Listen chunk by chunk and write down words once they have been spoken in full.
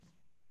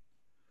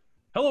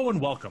Hello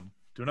and welcome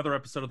to another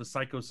episode of the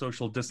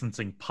Psychosocial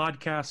Distancing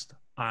Podcast.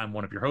 I'm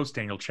one of your hosts,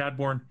 Daniel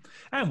Chadbourne,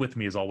 and with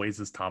me, as always,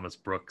 is Thomas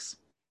Brooks.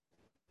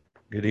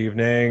 Good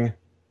evening.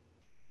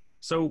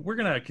 So, we're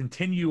going to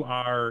continue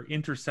our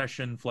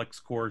intercession flex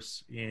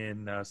course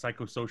in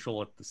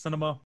psychosocial at the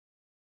cinema.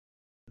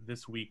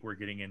 This week, we're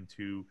getting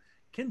into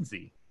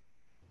Kinsey,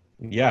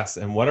 Yes,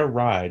 and what a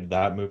ride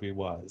that movie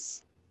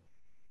was.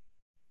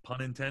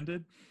 pun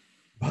intended.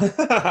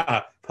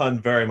 Pun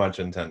very much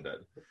intended.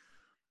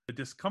 The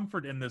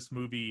discomfort in this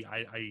movie,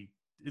 I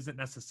isn't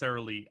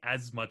necessarily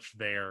as much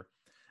there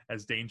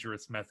as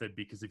Dangerous Method,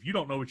 because if you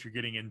don't know what you're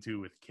getting into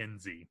with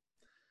Kinsey,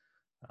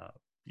 uh,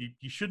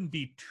 you shouldn't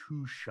be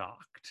too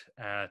shocked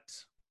at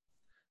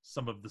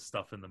some of the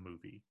stuff in the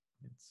movie.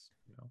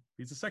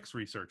 He's a sex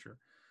researcher.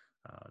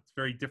 It's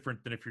very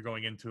different than if you're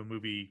going into a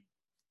movie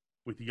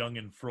with Jung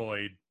and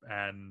Freud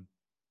and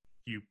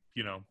you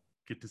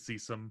get to see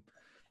some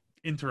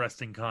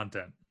interesting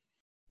content.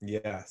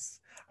 Yes.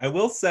 I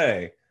will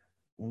say,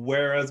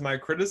 whereas my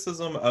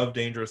criticism of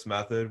Dangerous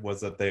Method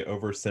was that they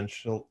over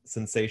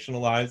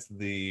sensationalized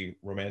the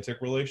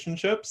romantic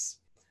relationships,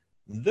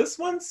 this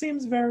one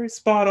seems very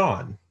spot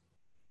on.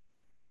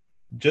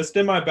 Just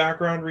in my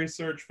background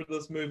research for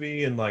this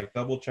movie and like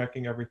double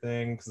checking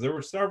everything, because there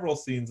were several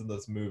scenes in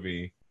this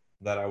movie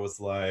that I was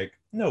like,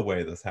 no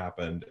way this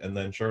happened. And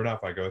then sure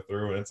enough, I go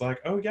through and it's like,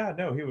 oh yeah,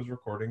 no, he was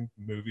recording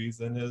movies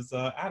in his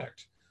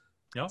attic.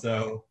 Yeah,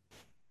 So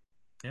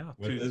yeah,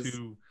 with to his,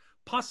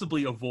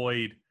 possibly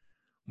avoid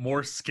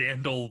more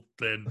scandal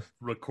than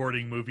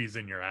recording movies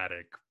in your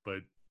attic,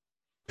 but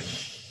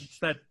it's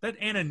that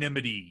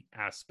anonymity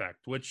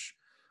aspect, which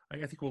I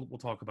think we'll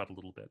talk about a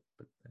little bit.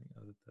 But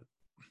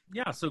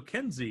yeah, so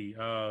Kinsey,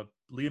 Liam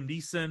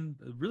Neeson,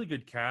 a really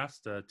good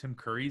cast. Tim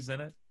Curry's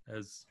in it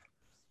as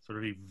sort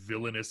of a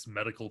villainous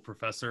medical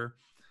professor.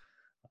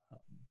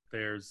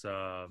 There's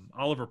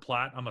Oliver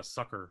Platt. I'm a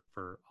sucker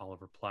for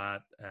Oliver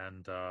Platt,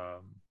 and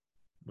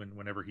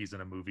whenever he's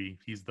in a movie,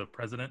 he's the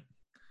president,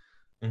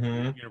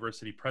 mm-hmm.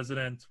 university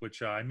president.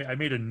 Which I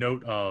made a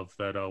note of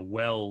that.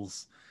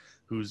 Wells,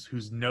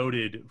 who's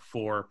noted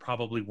for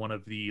probably one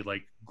of the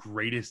like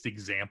greatest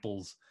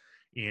examples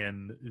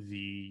in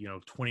the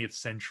 20th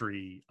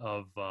century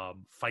of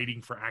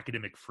fighting for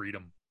academic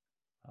freedom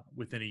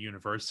within a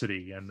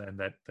university, and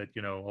that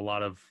a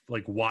lot of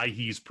like why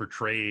he's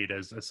portrayed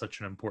as such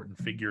an important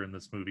figure in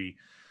this movie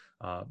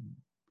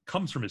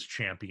comes from his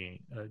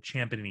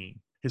championing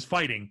his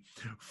fighting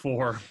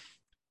for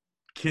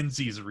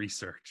Kinsey's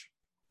research.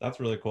 That's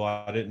really cool.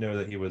 I didn't know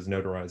that he was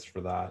notarized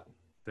for that.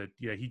 That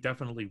yeah, he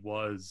definitely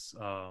was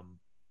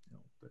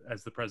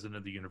as the president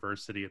of the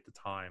university at the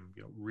time,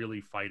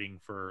 really fighting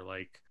for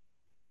like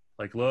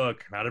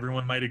look, not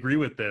everyone might agree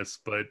with this,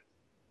 but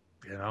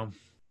I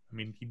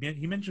mean,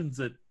 he mentions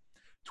it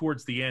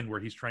towards the end where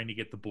he's trying to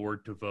get the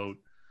board to vote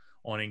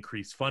on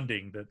increased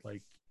funding, that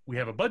like we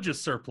have a budget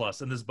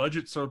surplus, and this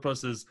budget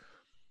surplus is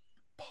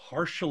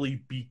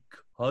partially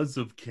because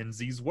of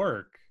Kinsey's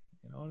work.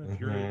 And if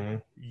you're Mm-hmm.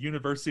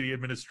 university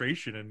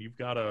administration and you've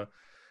got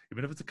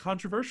even if it's a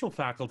controversial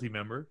faculty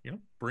member,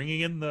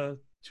 bringing in the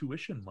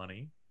tuition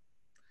money,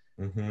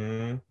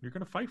 Mm-hmm. you're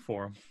going to fight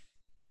for them.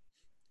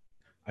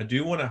 I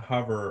do want to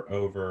hover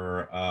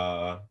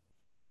over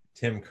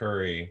Tim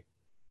Curry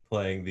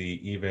playing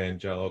the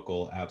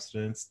evangelical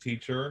abstinence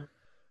teacher,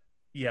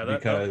 Yeah, that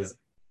because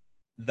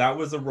that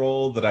was a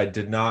role that I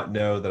did not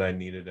know that I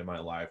needed in my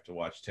life to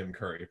watch Tim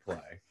Curry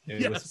play. It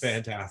was yes.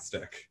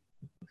 fantastic.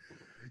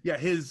 Yeah,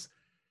 his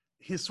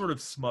sort of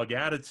smug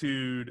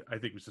attitude, I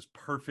think, was just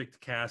perfect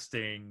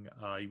casting.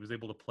 He was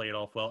able to play it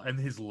off well, and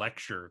his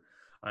lecture,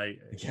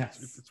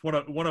 Yes. it's one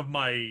of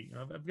my.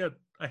 I've got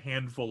a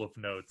handful of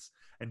notes,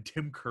 and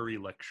Tim Curry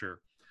lecture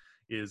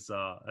is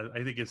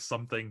I think is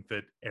something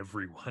that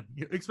everyone,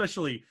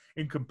 especially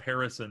in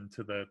comparison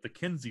to the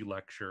Kinsey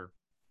lecture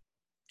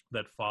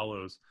that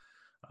follows,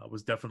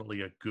 was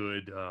definitely a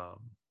good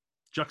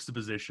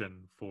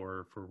juxtaposition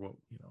for what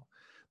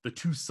the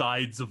two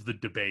sides of the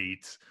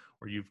debate,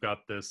 where you've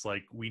got this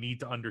like, we need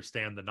to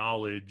understand the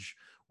knowledge,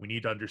 we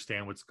need to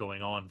understand what's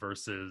going on,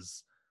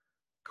 versus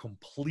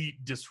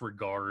complete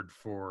disregard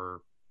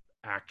for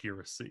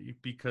accuracy.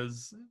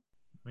 Because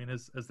I mean,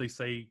 as they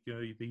say,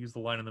 they use the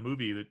line in the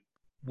movie that,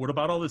 what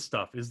about all this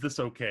stuff? Is this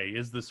okay?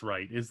 Is this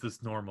right? Is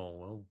this normal?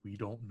 Well, we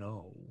don't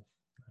know.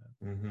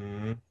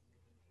 Mm-hmm.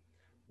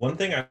 One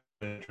thing I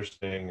found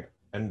interesting,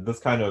 and this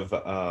kind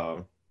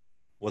of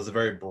was a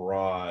very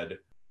broad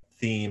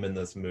theme in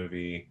this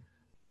movie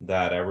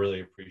that I really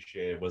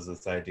appreciated, was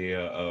this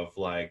idea of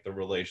like the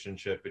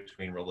relationship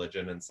between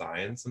religion and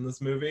science in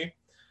this movie.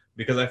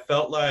 Because I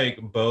felt like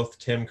both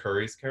Tim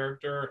Curry's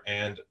character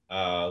and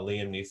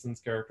Liam Neeson's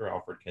character,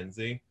 Alfred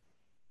Kinsey,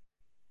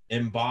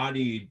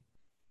 embodied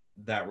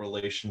that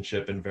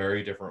relationship in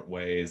very different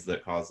ways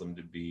that caused them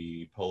to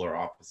be polar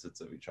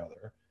opposites of each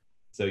other.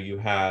 So you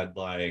had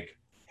like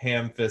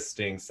ham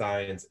fisting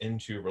science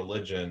into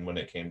religion when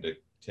it came to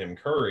Tim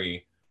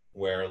Curry,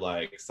 where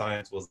like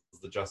science was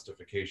the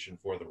justification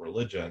for the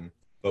religion.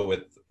 But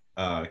with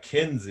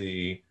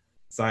Kinsey,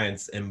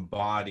 science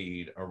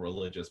embodied a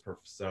religious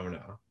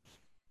persona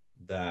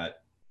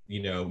that,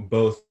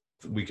 both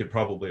we could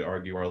probably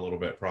argue are a little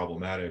bit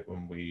problematic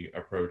when we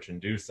approach and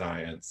do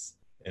science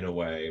in a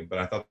way. But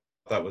I thought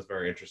that was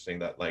very interesting,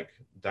 that like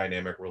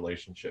dynamic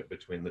relationship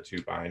between the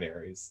two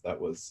binaries that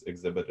was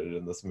exhibited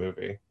in this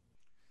movie.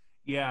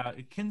 Yeah,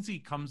 Kinsey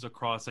comes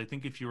across, I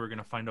think if you were going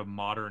to find a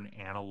modern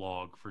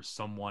analog for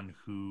someone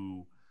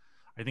who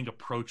I think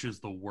approaches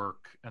the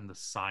work and the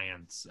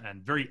science,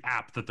 and very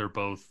apt that they're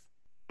both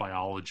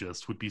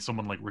biologists, would be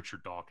someone like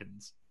Richard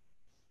Dawkins.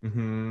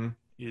 Mm-hmm.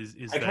 Is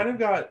I that kind of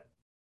got,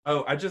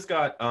 oh, I just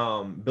got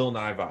Bill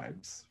Nye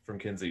vibes from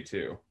Kinsey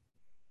too.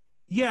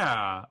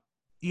 Yeah,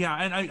 yeah,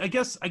 and I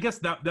guess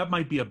that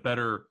might be a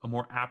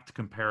more apt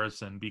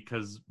comparison,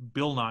 because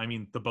Bill Nye, I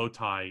mean, the bow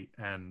tie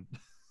and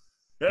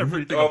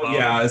everything Oh about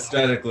yeah, him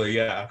aesthetically,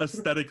 yeah.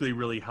 aesthetically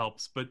really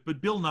helps.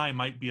 But Bill Nye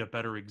might be a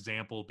better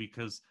example,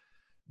 because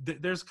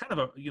there's kind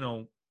of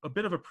a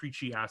bit of a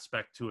preachy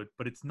aspect to it,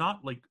 but it's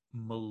not like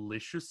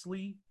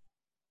maliciously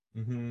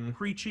Mm-hmm.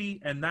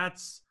 preachy, and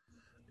that's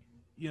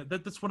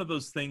that's one of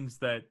those things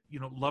that,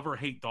 love or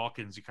hate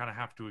Dawkins, you kind of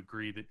have to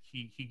agree that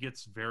he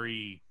gets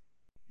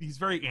he's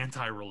very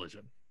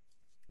anti-religion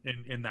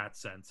in that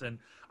sense. And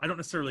I don't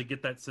necessarily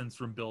get that sense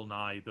from Bill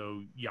Nye,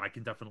 though. Yeah, I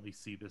can definitely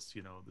see this,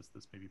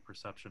 this maybe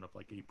perception of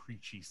like a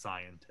preachy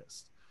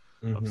scientist,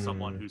 of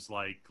someone Mm-hmm. who's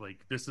like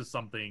this is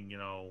something,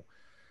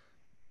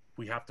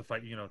 we have to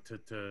fight,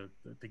 to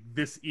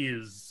this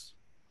is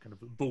kind of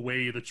the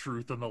way, the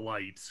truth, and the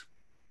light,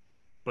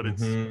 but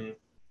it's Mm-hmm.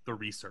 the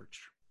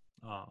research.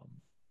 um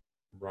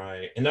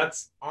Right. And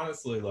that's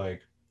honestly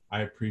like,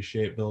 I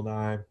appreciate Bill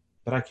Nye,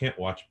 but I can't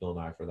watch Bill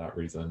Nye for that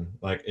reason.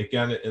 Like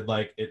again,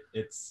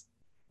 it's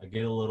I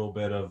get a little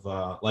bit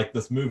of like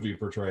this movie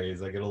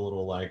portrays, I get a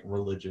little like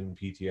religion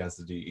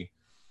PTSD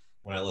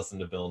when I listen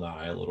to Bill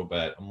Nye a little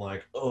bit. I'm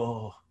like,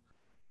 oh,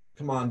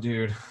 come on,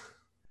 dude.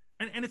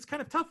 and it's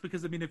kind of tough,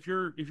 because I mean, if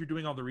you're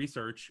doing all the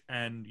research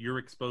and you're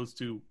exposed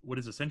to what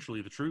is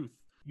essentially the truth,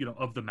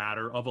 of the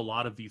matter, of a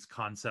lot of these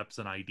concepts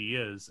and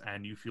ideas,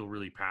 and you feel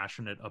really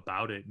passionate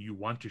about it, and you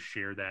want to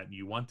share that, and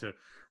you want to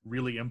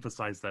really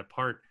emphasize that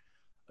part,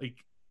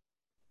 like,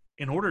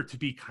 in order to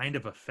be kind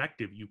of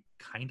effective, you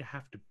kind of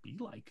have to be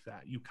like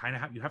that. You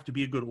have to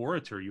be a good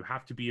orator. You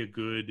have to be a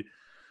good,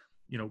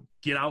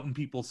 get out in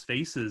people's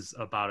faces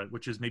about it,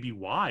 which is maybe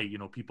why,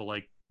 people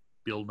like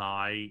Bill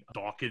Nye,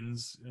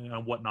 Dawkins,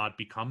 and whatnot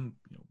become,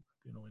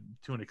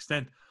 to an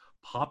extent,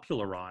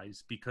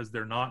 popularized, because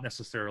they're not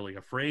necessarily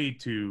afraid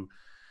to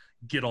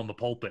get on the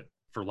pulpit,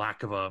 for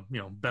lack of a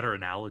better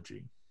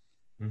analogy.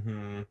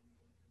 Mm-hmm.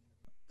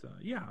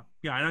 Yeah,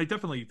 and I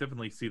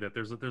definitely see that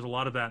there's a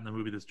lot of that in the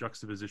movie. This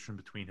juxtaposition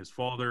between his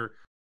father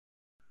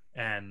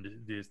and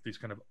these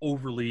kind of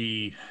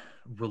overly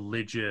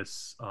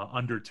religious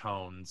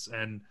undertones,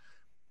 and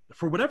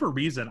for whatever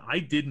reason, I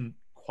didn't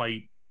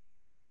quite,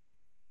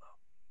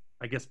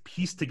 I guess,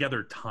 piece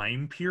together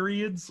time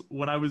periods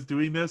when I was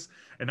doing this,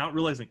 and not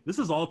realizing this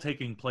is all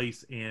taking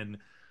place in,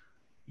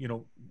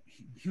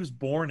 he was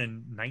born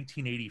in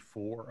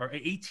 1984 or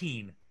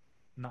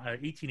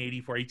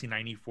 1884,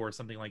 1894,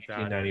 something like that.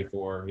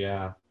 1894,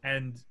 yeah.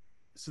 And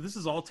so this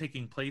is all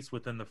taking place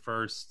within the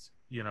first,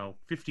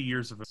 50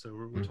 years of it.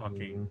 So we're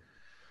talking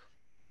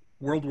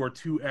Mm-hmm. World War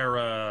II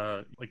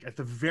era. Like at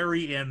the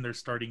very end, they're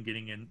starting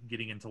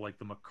getting into like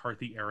the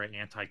McCarthy era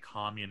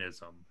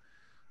anti-communism.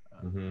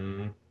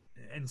 Mm-hmm.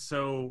 And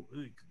so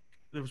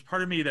there was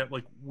part of me that,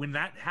 like, when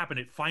that happened,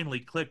 it finally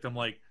clicked. I'm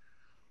like,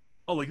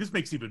 oh, like this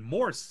makes even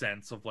more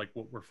sense of like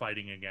what we're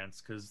fighting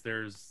against, because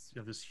there's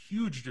this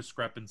huge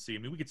discrepancy. I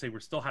mean, we could say we're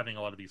still having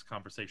a lot of these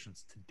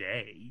conversations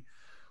today.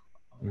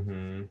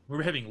 Mm-hmm.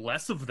 We're having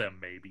less of them,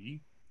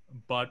 maybe,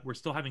 but we're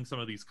still having some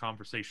of these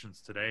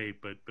conversations today.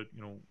 But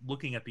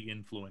looking at the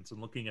influence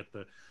and looking at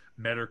the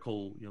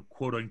medical,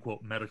 quote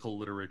unquote medical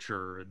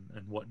literature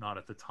and whatnot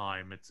at the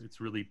time,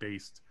 it's really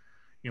based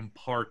in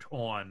part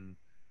on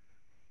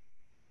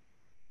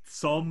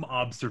some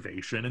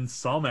observation and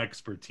some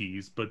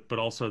expertise, but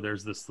also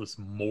there's this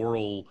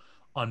moral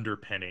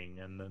underpinning,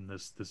 and then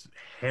this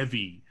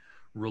heavy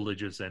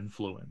religious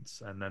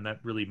influence, and then that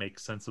really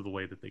makes sense of the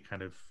way that they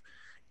kind of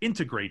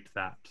integrate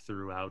that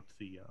throughout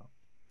the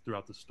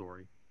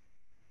story.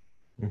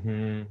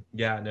 Mm-hmm.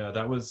 Yeah, no,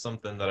 that was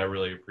something that I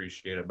really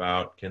appreciate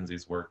about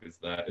Kinsey's work, is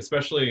that,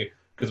 especially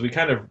because we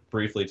kind of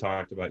briefly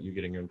talked about you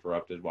getting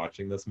interrupted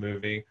watching this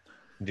movie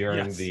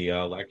during Yes. the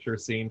lecture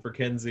scene for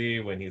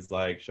Kinsey, when he's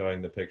like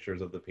showing the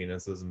pictures of the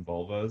penises and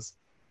vulvas,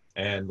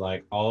 and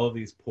like all of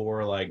these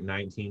poor like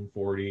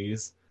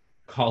 1940s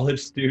college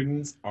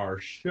students are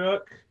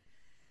shook.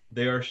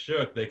 They are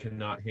shook. They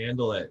cannot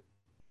handle it.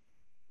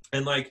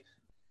 And like,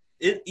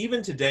 it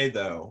even today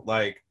though,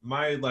 like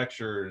my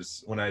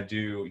lectures when I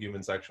do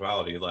human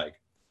sexuality, like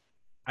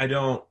I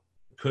don't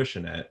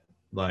cushion it.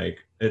 Like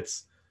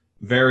it's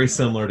very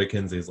similar to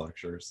Kinsey's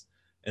lectures.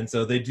 And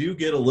so they do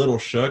get a little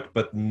shook,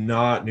 but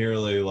not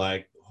nearly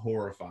like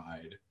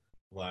horrified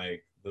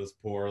like those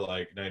poor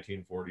like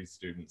 1940s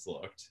students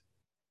looked.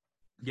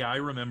 Yeah, I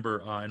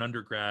remember in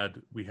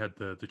undergrad we had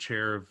the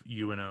chair of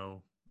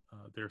UNO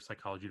their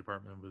psychology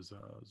department was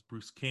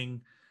Bruce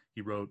King.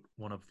 He wrote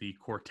one of the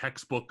core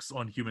textbooks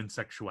on human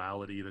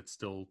sexuality that's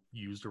still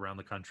used around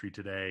the country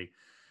today.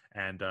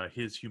 And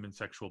his human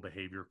sexual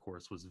behavior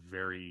course was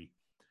very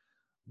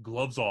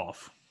gloves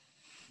off.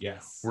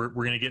 Yes. We're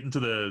going to get into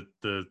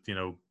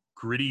the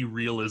gritty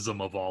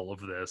realism of all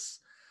of this.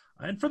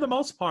 And for the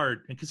most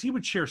part, because he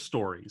would share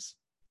stories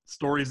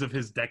of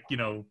his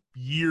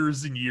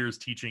years and years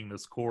teaching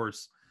this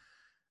course.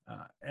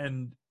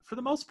 And for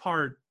the most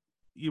part,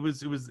 it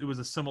was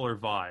a similar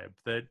vibe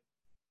that,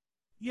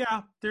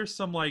 yeah, there's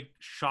some like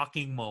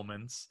shocking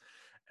moments,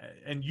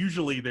 and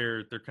usually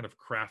they're kind of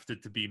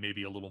crafted to be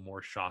maybe a little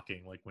more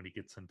shocking, like when he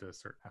gets into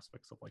certain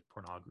aspects of like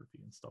pornography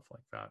and stuff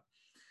like that.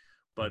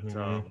 But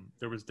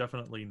there was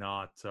definitely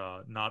not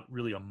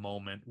really a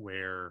moment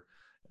where,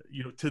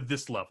 to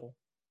this level,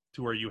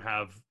 to where you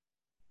have,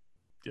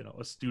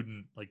 a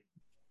student like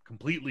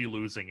completely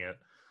losing it.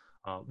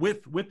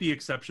 With the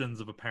exceptions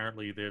of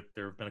apparently there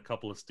have been a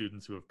couple of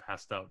students who have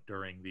passed out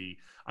during the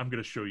 "I'm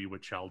going to show you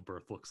what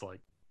childbirth looks like."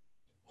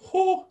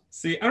 Oh,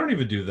 see, I don't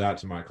even do that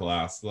to my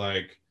class.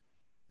 Like,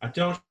 I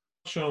don't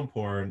show them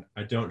porn.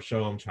 I don't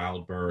show them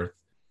childbirth.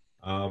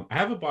 I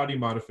have a body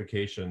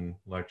modification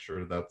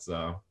lecture that's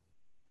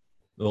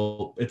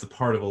it's a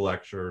part of a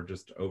lecture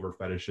just over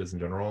fetishes in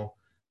general.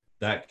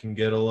 That can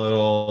get a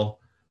little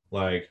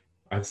like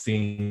I've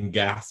seen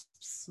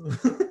gasps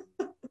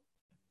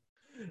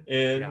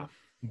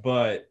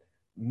but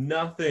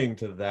nothing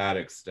to that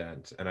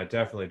extent. And I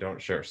definitely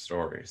don't share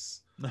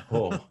stories.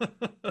 Oh,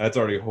 that's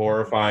already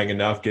horrifying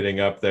enough getting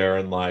up there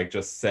and like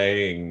just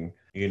saying,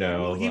 he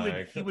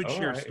would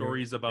share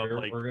stories about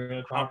like we're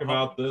gonna talk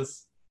about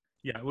this.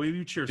 Yeah, well, he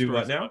would share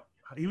stories about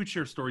he would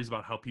share stories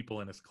about how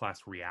people in his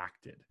class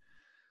reacted.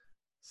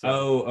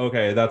 So,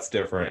 okay, that's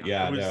different.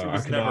 Yeah, it was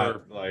I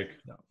cannot never,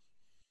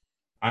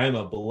 I am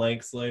a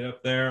blank slate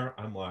up there.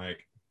 I'm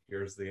like,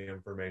 here's the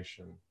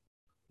information.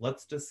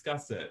 Let's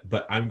discuss it.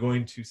 But I'm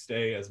going to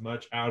stay as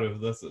much out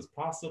of this as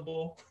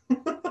possible.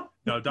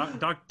 No,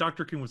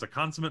 Dr. King was a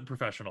consummate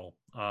professional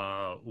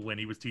when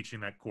he was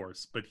teaching that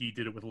course, but he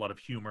did it with a lot of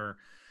humor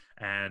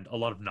and a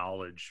lot of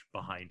knowledge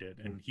behind it.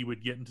 And he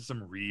would get into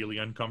some really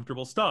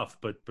uncomfortable stuff,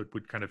 but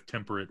would kind of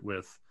temper it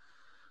with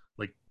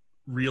like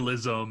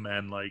realism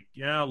and like,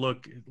 yeah,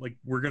 look, like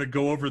we're going to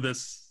go over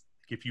this.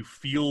 If you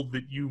feel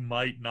that you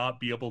might not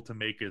be able to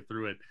make it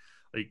through it,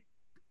 like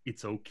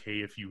it's okay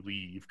if you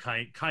leave,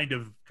 kind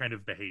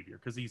of behavior,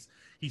 because he's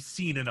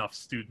seen enough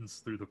students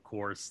through the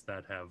course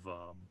that have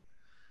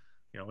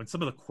and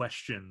some of the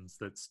questions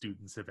that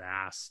students have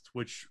asked,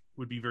 which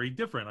would be very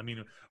different. I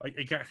mean, I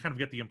kind of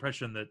get the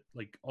impression that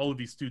like all of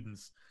these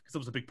students, because that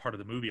was a big part of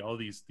the movie, all of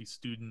these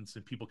students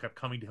and people kept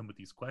coming to him with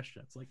these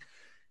questions like,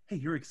 hey,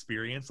 your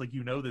experience, like,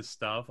 this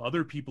stuff,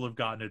 other people have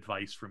gotten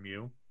advice from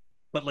you,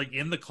 but like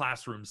in the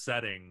classroom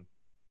setting,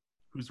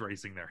 who's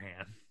raising their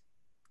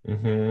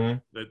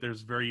hand? That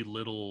there's very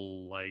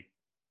little like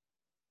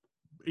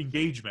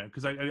engagement,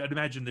 because I'd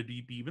imagine there'd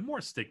be even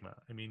more stigma.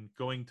 I mean,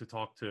 going to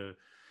talk to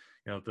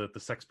the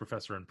sex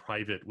professor in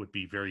private would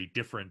be very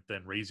different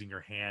than raising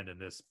your hand in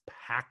this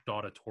packed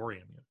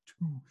auditorium,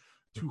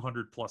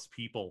 200 plus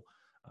people,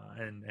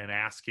 and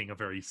asking a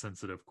very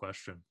sensitive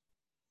question.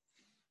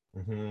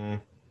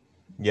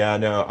 Yeah,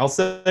 no, I'll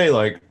say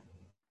like,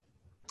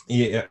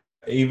 yeah,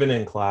 even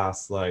in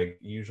class, like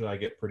usually I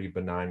get pretty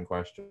benign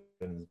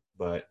questions,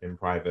 but in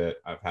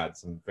private I've had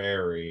some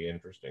very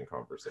interesting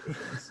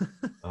conversations.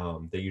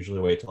 They usually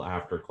wait till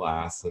after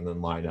class and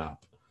then line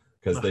up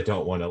because they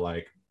don't want to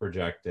like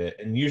project it.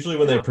 And usually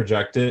when they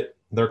project it,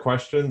 their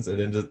questions, it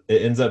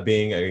ends up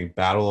being a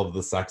battle of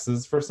the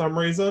sexes for some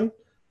reason.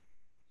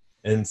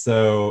 And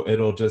so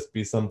it'll just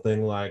be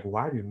something like,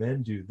 why do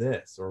men do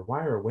this? Or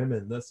why are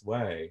women this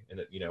way? And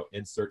it,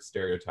 insert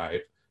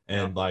stereotype.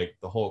 And like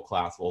the whole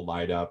class will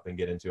light up and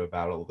get into a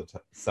battle of the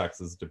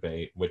sexes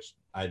debate, which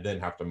I then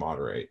have to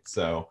moderate.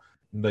 So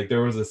like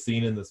there was a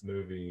scene in this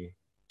movie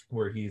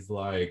where he's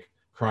like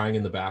crying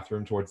in the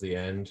bathroom towards the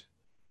end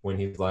when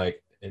he's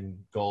like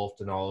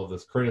engulfed in all of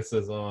this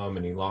criticism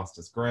and he lost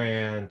his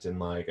grant and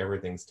like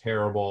everything's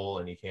terrible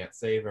and he can't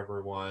save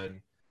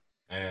everyone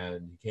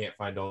and he can't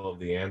find all of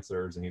the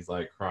answers, and he's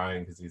like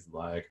crying because he's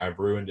like, I've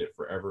ruined it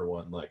for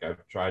everyone. Like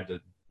I've tried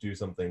to do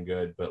something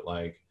good, but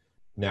like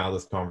now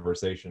this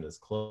conversation is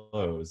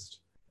closed.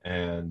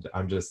 And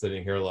I'm just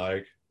sitting here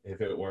like, if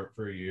it weren't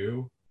for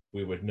you,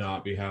 we would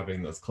not be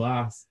having this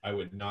class. I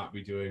would not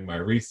be doing my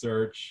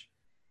research.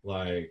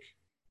 Like,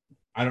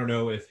 I don't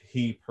know if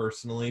he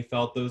personally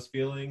felt those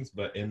feelings,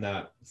 but in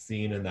that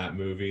scene in that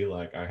movie,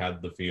 like I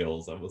had the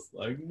feels. I was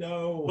like,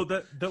 no. Well,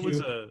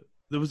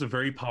 that was a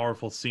very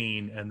powerful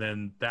scene, and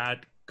then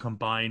that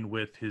combined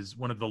with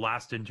one of the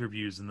last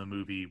interviews in the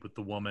movie with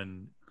the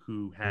woman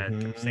who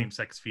had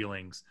same-sex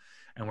feelings,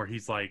 and where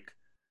he's like,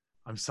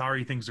 I'm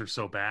sorry things are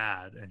so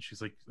bad, and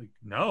she's like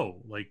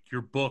no, like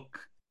your book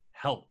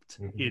helped.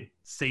 It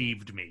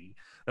saved me.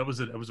 That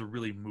was a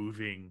really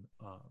moving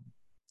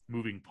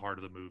part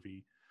of the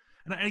movie.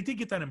 And I did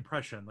get that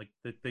impression, like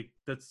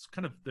that's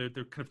kind of there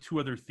are kind of two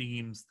other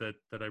themes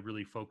that I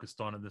really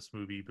focused on in this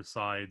movie,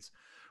 besides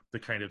the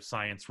kind of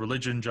science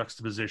religion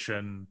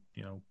juxtaposition,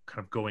 kind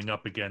of going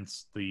up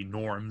against the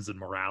norms and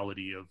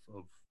morality of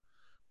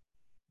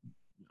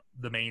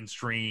the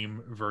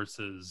mainstream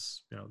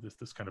versus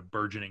this kind of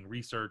burgeoning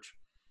research.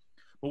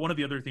 But one of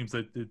the other themes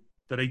that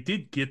I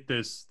did get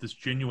this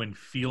genuine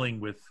feeling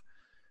with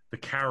the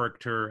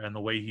character and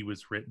the way he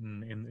was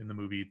written in the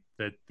movie,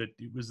 that it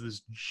was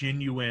this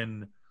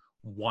genuine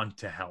want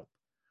to help.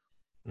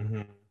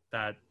 Mm-hmm.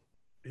 That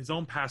his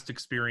own past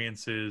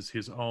experiences,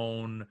 his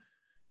own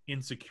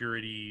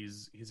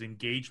insecurities, his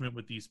engagement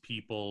with these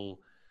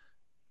people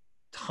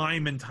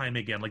time and time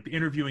again, like the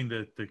interviewing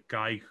the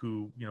guy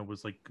who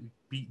was like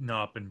beaten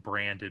up and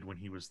branded when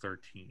he was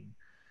 13.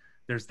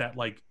 There's that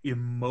like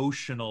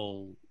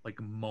emotional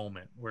like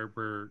moment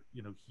where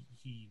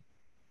he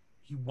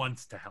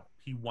wants to help,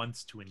 he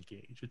wants to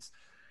engage.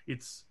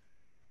 It's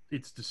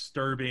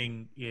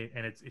disturbing,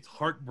 and it's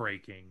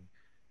heartbreaking,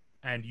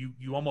 and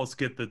you almost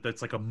get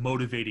that's like a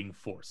motivating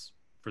force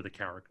for the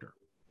character,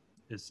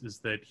 is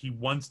that he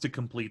wants to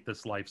complete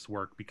this life's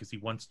work because he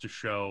wants to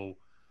show,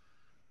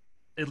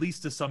 at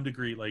least to some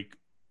degree, like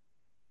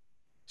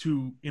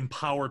to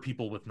empower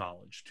people with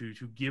knowledge, to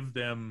give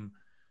them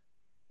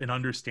an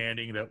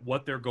understanding that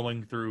what they're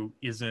going through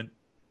isn't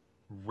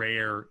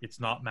rare, it's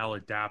not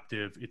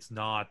maladaptive, it's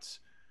not,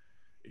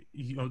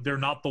 they're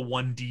not the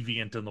one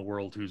deviant in the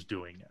world who's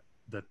doing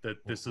it, that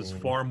this is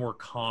far more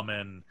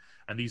common,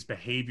 and these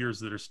behaviors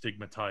that are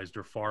stigmatized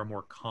are far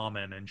more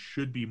common and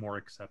should be more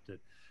accepted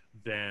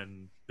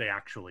than they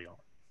actually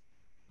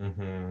are.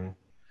 Mm-hmm.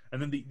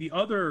 And then the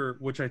other,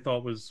 which I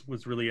thought was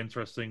really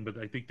interesting, but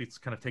I think this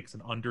kind of takes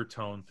an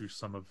undertone through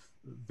some of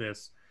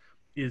this,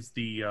 is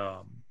the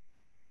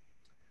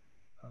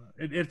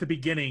at the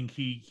beginning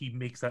he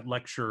makes that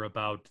lecture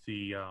about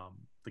the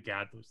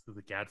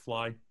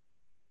gadfly,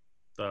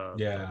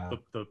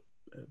 the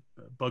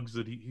bugs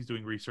that he's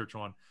doing research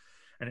on,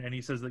 and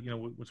he says that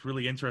what's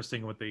really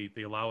interesting, what they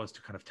allow us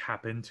to kind of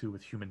tap into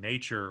with human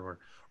nature,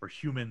 or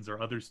humans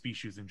or other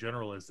species in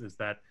general, is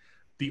that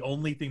the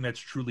only thing that's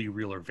truly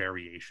real are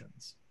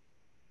variations.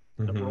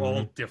 That we're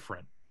all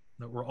different,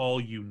 that we're all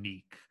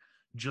unique,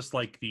 just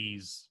like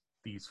these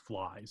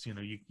flies.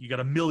 You got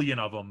a million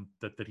of them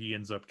that he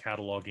ends up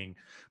cataloging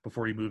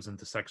before he moves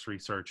into sex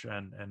research,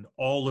 and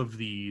all of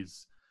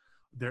these,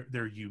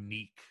 they're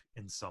unique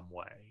in some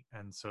way.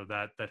 And so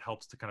that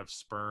helps to kind of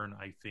spurn,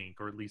 I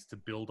think, or at least to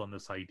build on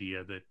this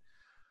idea that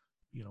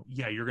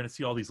you're going to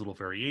see all these little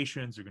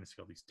variations, you're going to see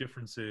all these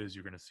differences,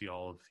 you're going to see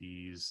all of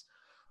these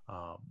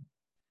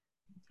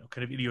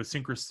kind of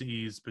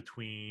idiosyncrasies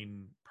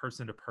between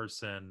person to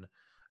person,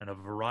 and a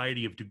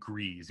variety of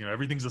degrees.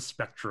 Everything's a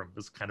spectrum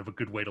is kind of a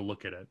good way to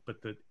look at it, but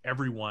that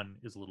everyone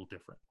is a little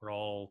different. We're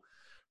all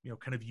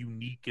kind of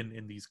unique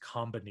in these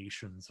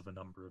combinations of a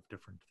number of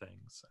different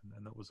things.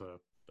 And that was a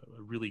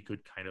really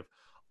good kind of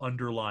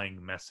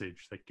underlying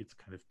message that gets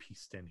kind of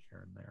pieced in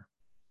here and there.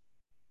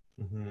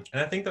 Mm-hmm.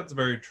 And I think that's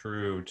very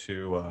true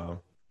to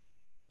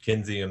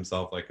Kinsey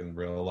himself, like in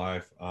real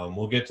life.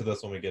 We'll get to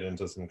this when we get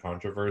into some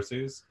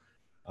controversies,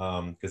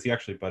 because he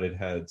actually butted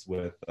heads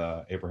with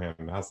Abraham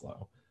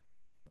Maslow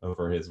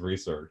over his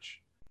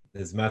research,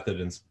 his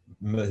method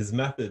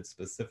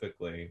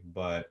specifically.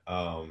 But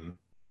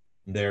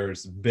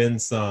there's been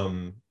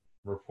some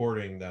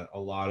reporting that a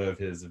lot of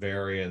his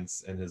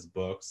variants in his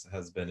books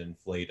has been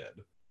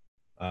inflated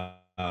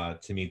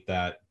to meet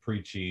that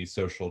preachy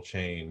social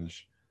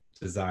change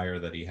desire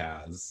that he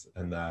has,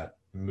 and that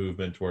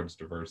movement towards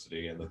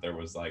diversity, and that there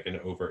was like an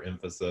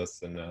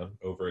overemphasis and an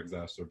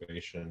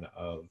over-exacerbation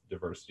of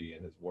diversity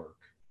in his work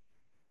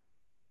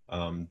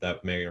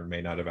that may or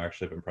may not have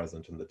actually been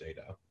present in the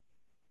data.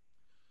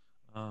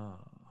 Yeah,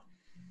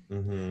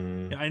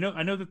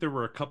 I know that there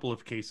were a couple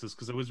of cases,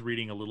 because I was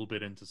reading a little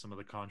bit into some of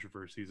the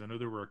controversies. I know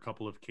there were a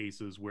couple of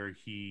cases where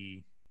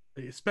he,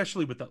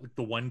 especially with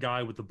the one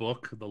guy with the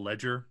book, the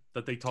ledger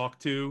that they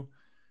talked to.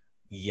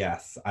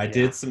 Yes, I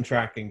did some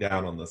tracking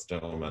down on this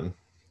gentleman.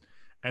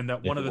 And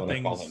that one of the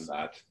things, call him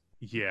that.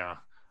 Yeah.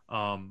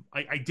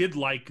 I did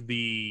like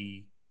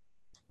the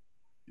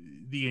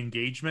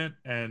engagement,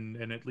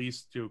 and at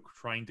least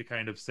trying to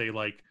kind of say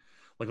like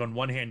on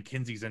one hand,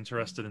 Kinsey's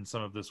interested in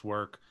some of this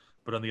work,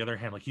 but on the other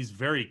hand, like he's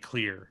very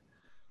clear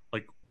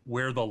like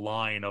where the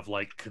line of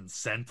like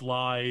consent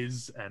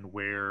lies, and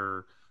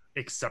where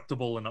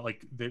acceptable, and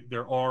like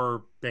there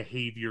are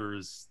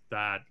behaviors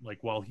that, like,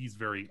 while he's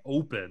very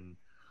open,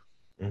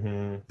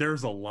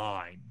 there's a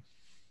line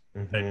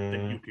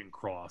that you can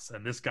cross,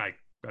 and this guy,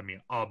 I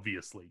mean,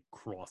 obviously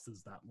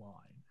crosses that line.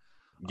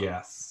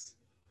 Yes.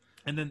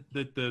 And then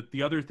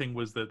the other thing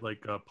was that,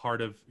 like,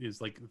 part of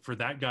is like, for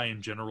that guy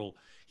in general,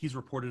 he's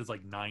reported as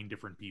like 9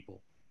 different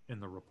people in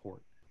the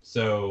report.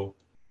 So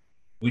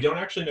we don't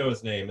actually know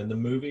his name in the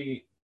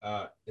movie.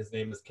 His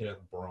name is Kenneth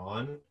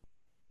Braun.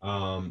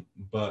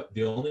 But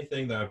the only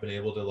thing that I've been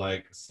able to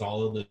like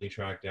solidly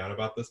track down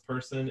about this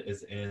person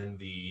is in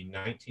the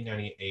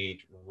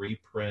 1998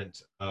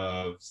 reprint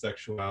of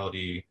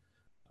Sexuality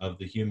of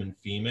the human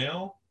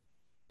female.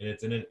 And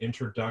it's in an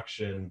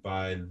introduction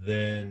by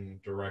then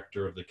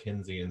director of the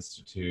Kinsey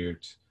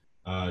Institute,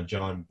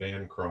 John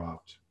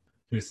Bancroft,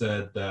 who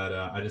said that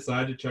I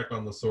decided to check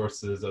on the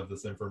sources of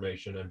this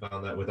information and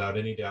found that without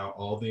any doubt,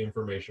 all the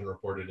information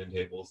reported in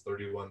tables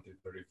 31 through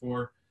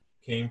 34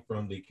 came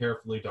from the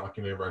carefully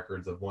documented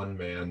records of one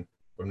man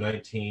from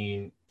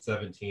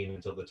 1917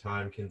 until the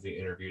time Kinsey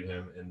interviewed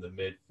him in the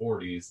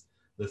mid-40s.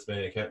 This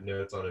man kept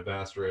notes on a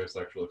vast array of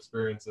sexual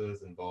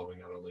experiences involving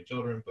not only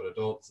children, but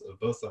adults of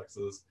both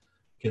sexes.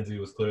 Kinsey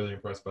was clearly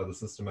impressed by the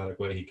systematic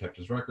way he kept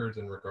his records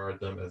and regarded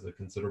them as a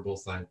considerable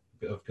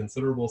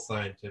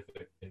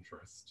scientific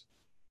interest.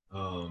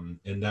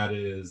 And that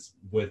is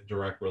with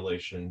direct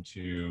relation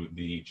to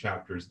the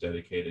chapters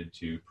dedicated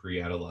to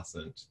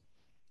pre-adolescent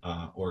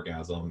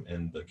orgasm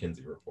in the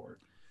Kinsey report.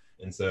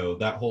 And so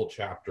that whole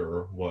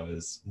chapter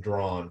was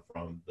drawn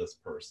from this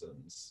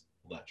person's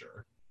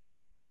ledger.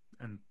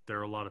 And there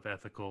are a lot of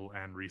ethical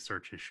and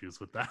research issues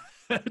with that,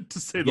 to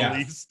say the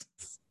least.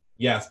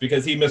 Yes,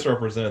 because he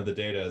misrepresented the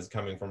data as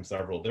coming from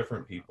several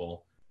different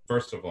people,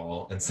 first of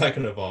all. And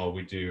second of all,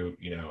 we do,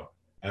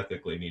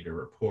 ethically need to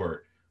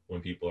report when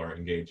people are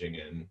engaging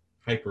in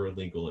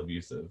hyper-legal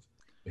abusive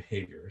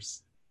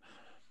behaviors.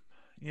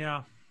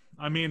 Yeah.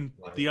 I mean,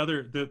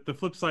 the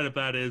flip side of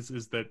that is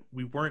that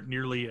we weren't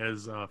nearly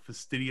as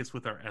fastidious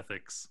with our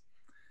ethics.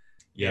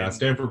 Yeah,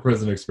 Stanford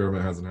Prison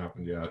Experiment hasn't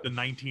happened yet. The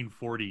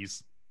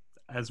 1940s,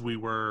 as we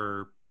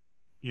were,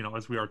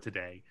 as we are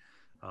today.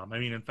 I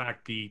mean, in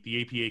fact, the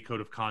APA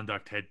Code of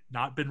Conduct had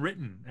not been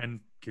written,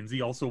 and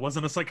Kinsey also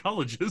wasn't a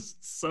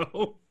psychologist,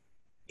 so...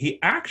 He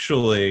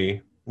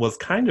actually was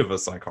kind of a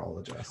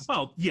psychologist.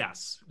 Well,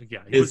 yes.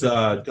 Yeah.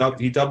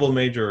 He double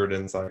majored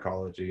in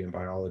psychology and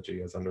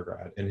biology as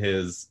undergrad, and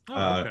his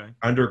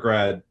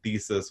undergrad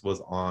thesis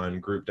was on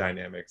group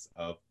dynamics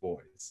of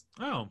boys.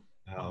 Oh.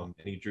 And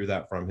he drew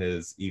that from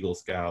his Eagle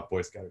Scout,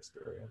 Boy Scout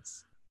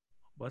experience.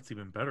 Well, that's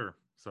even better.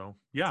 So,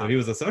 yeah. So he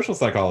was a social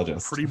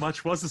psychologist. Pretty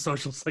much was a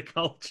social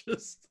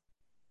psychologist.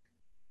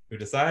 Who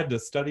decided to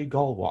study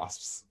gall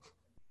wasps.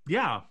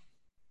 Yeah.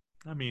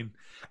 I mean,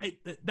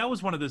 that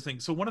was one of those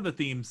things. So one of the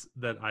themes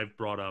that I've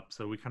brought up,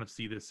 so we kind of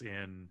see this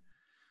in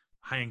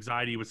high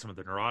anxiety with some of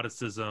the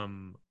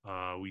neuroticism.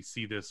 We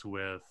see this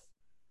with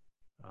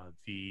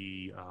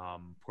the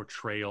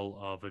portrayal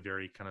of a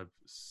very kind of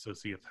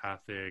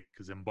sociopathic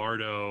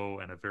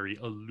Zimbardo and a very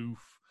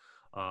aloof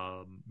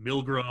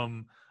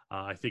Milgram.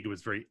 I think it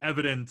was very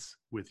evident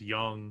with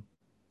Jung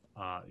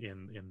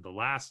in the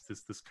last,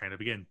 this kind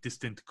of, again,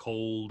 distant,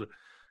 cold,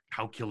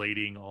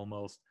 calculating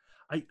almost.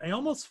 I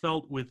almost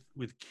felt with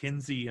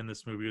Kinsey in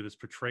this movie, or this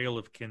portrayal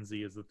of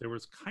Kinsey, is that there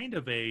was kind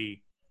of it's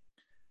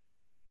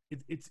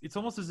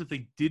almost as if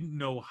they didn't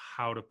know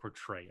how to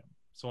portray him.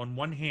 So on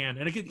one hand,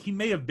 and again, he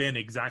may have been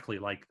exactly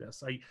like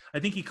this. I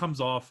think he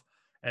comes off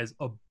as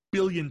a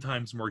billion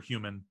times more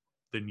human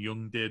than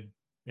Jung did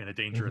in A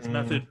Dangerous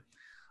Method.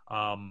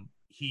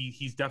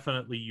 He's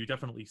definitely, you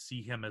definitely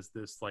see him as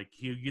this, like,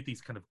 you get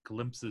these kind of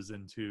glimpses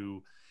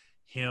into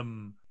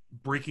him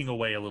breaking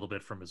away a little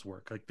bit from his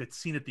work, like that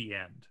scene at the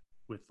end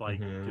with, like,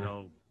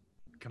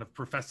 kind of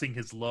professing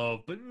his love,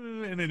 but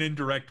in an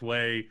indirect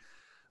way,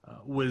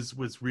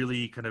 was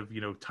really kind of,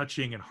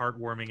 touching and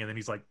heartwarming. And then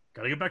he's like,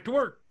 gotta get back to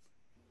work.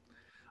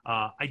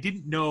 I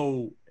didn't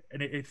know,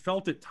 and it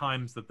felt at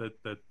times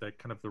that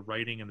kind of the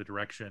writing and the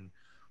direction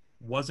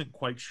wasn't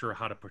quite sure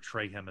how to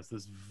portray him as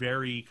this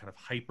very kind of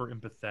hyper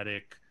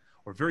empathetic,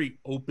 or very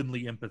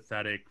openly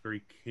empathetic,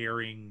 very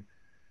caring,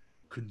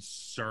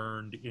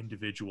 concerned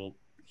individual,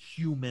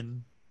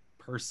 human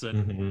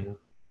person,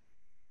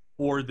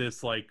 or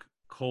this like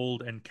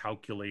cold and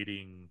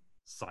calculating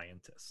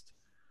scientist.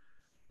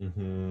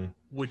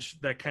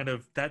 Which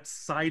that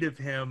side of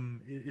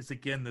him is,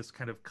 again, this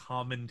kind of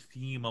common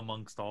theme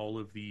amongst all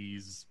of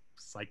these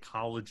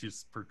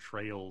psychologist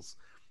portrayals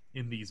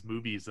in these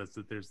movies, as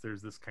that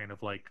there's this kind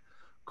of like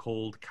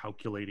cold,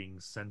 calculating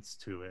sense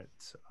to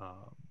it.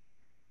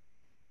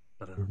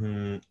 But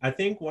I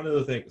think one of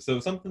the things,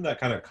 so something that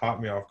kind of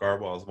caught me off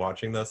guard while I was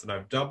watching this, and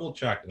I've double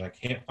checked and I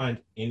can't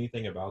find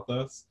anything about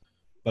this,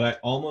 but I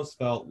almost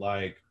felt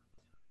like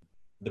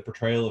the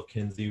portrayal of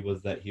Kinsey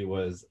was that he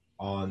was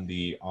on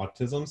the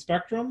autism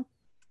spectrum,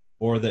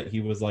 or that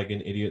he was like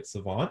an idiot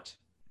savant.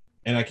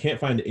 And I can't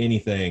find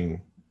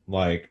anything,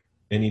 like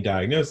any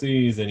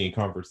diagnoses, any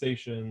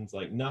conversations,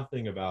 like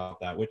nothing about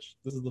that, which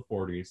this is the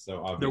 40s, so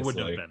obviously there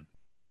wouldn't have been.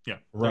 Yeah.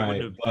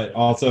 Right. But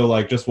also,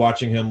 like, just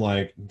watching him,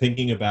 like,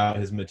 thinking about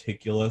his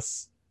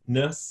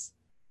meticulousness,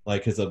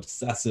 like his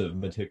obsessive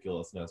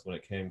meticulousness when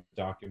it came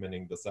to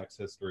documenting the sex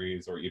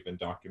histories, or even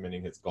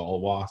documenting his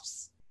gall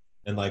wasps.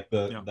 And like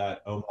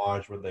that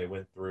homage where they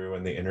went through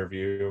in the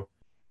interview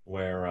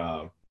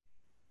where,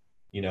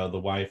 the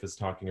wife is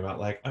talking about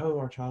like, oh,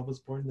 our child was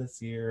born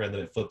this year. And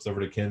then it flips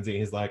over to Kinsey.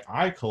 He's like,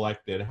 I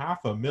collected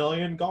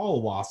 500,000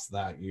 gall wasps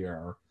that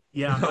year.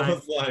 Yeah. And I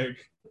was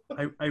like,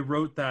 I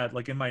wrote that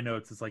like in my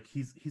notes. It's like,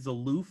 he's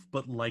aloof,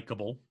 but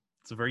likable.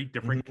 It's a very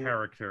different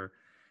character.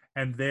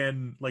 And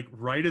then like,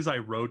 right as I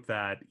wrote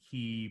that,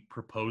 he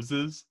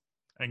proposes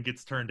and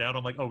gets turned down.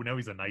 I'm like, oh, now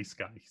he's a nice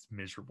guy. He's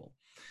miserable.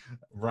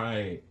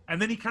 Right.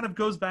 And then he kind of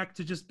goes back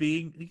to just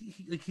being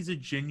like he's a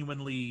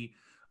genuinely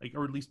like,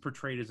 or at least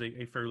portrayed as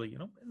a fairly, you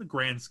know, in the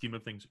grand scheme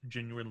of things,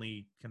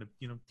 genuinely kind of,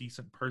 you know,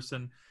 decent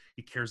person.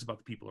 He cares about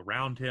the people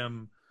around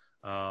him,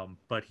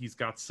 but he's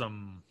got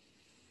some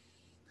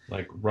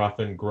like rough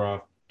and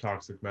gruff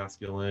toxic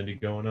masculinity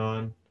going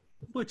on.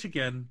 which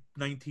again,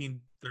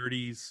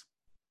 1930s,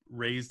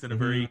 raised in a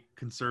Mm-hmm. very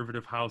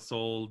conservative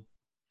household.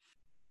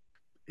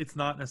 It's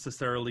not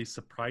necessarily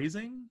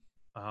surprising.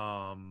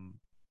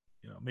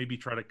 You know, maybe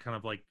try to kind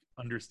of like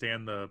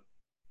understand the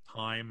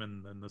time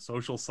and the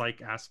social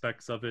psych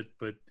aspects of it,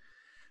 but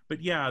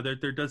yeah,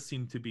 there does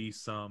seem to be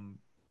some.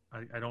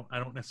 I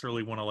don't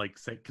necessarily want to like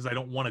say, because I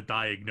don't want to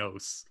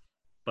diagnose,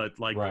 but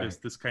like Right. there's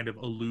this kind of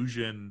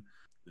allusion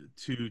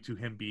to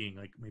him being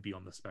like maybe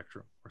on the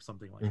spectrum or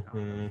something like that.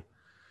 Mm-hmm.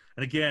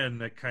 And again,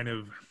 that kind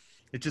of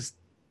it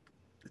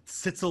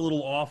sits a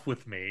little off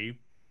with me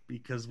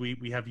because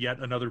we have yet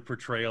another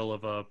portrayal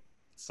of a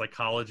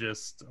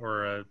psychologist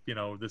or a, you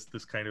know,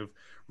 this kind of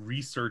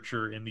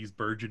researcher in these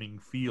burgeoning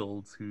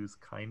fields who's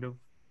kind of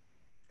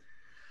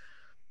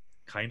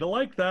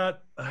like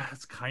that.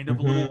 It's kind of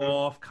a little Mm-hmm.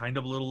 off, kind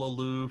of a little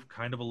aloof,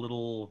 kind of a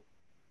little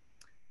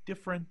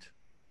different,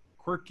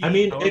 I quirky,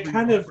 mean, it however you kind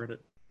want to of, word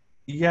it.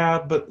 yeah,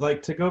 but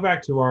like to go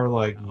back to our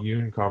like Um,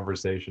 Yoon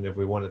conversation, if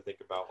we want to think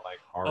about like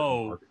art and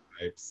oh,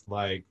 archetypes,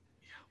 like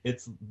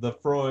it's the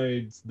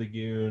Freuds, the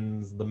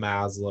Yuns, the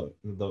Maslow,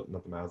 not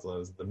the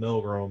Maslows, the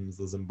Milgrams,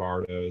 the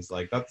Zimbardos.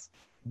 Like that's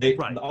they.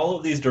 right. All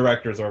of these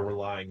directors are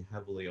relying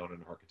heavily on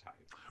an archetype.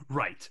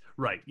 Right.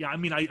 Yeah, I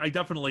mean, I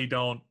definitely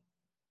don't.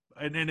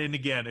 And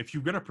again, if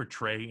you're gonna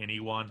portray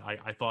anyone,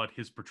 I thought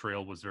his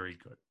portrayal was very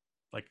good.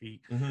 Like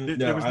there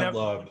No, was I never.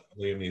 love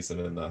Liam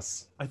Neeson in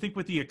this. I think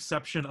with the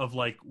exception of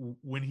like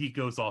when he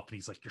goes off and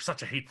he's like, "You're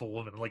such a hateful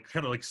woman," and like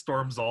kind of like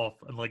storms off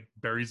and like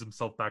buries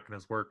himself back in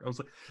his work. I was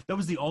like, that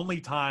was the only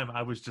time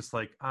I was just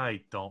like,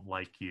 I don't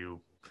like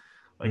you.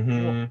 Like,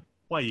 Mm-hmm.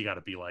 why you got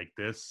to be like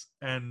this?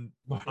 And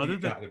Why other you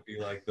than, gotta be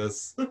like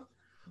this?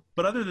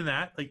 but other than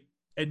that, like,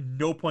 at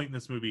no point in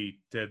this movie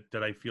did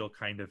I feel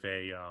kind of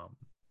a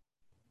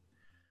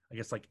I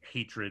guess like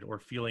hatred or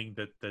feeling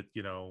that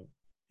you know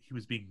he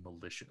was being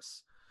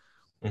malicious,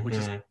 which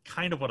is Hmm.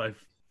 kind of what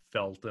I've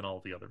felt in all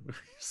the other movies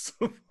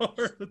so far.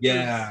 There's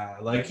Yeah,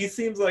 like he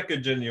seems like a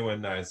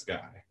genuine nice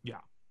guy. yeah,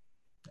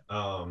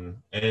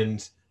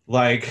 And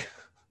like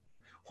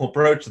we'll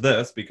approach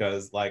this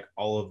because like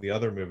all of the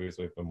other movies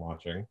we've been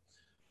watching,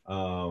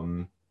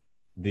 um,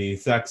 the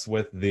sex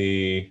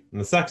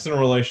and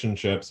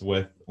relationships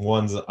with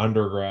one's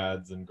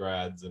undergrads and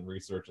grads and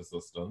research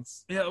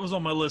assistants yeah, it was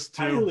on my list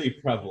too. highly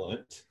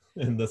prevalent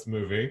in this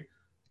movie,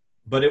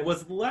 but it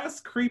was less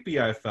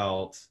creepy, I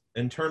felt,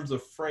 in terms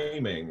of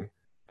framing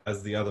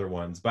as the other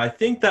ones. But I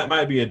think that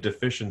might be a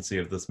deficiency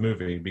of this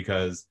movie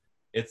because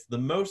it's the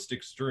most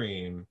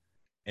extreme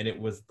and it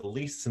was the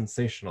least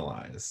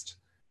sensationalized.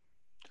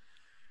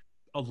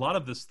 A lot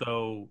of this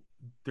though,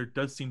 there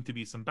does seem to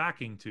be some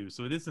backing to,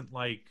 so it isn't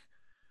like,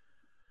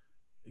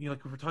 you know,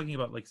 like if we're talking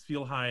about like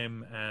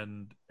Spielheim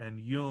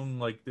and Jung,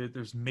 like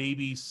there's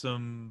maybe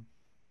some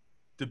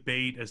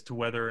debate as to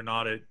whether or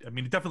not it. I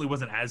mean, it definitely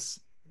wasn't as.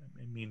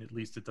 I mean, at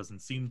least it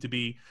doesn't seem to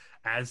be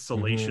as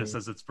salacious Mm-hmm.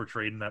 as it's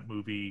portrayed in that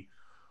movie,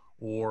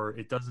 or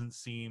it doesn't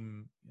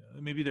seem.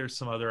 Maybe there's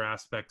some other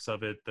aspects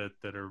of it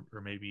that are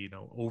maybe, you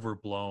know,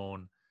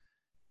 overblown.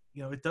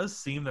 You know, it does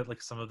seem that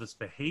like some of this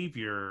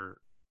behavior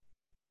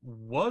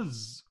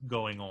was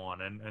going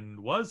on and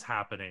was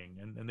happening,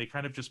 and they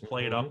kind of just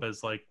play it Mm-hmm. up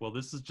as like, well,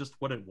 this is just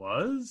what it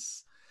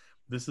was,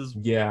 this is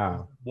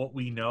Yeah. what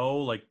we know,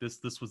 like this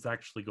was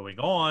actually going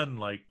on,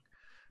 like,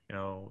 you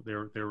know,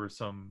 there were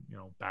some, you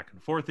know, back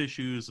and forth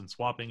issues and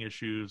swapping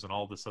issues and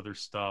all this other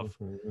stuff.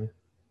 Mm-hmm.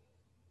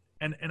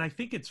 And I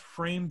think it's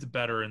framed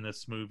better in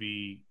this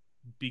movie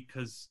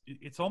because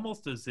it's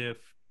almost as if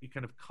it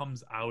kind of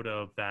comes out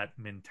of that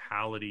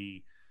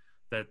mentality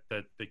that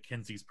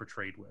Kinsey's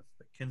portrayed with.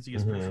 That Kinsey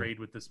is Mm-hmm. portrayed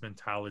with this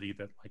mentality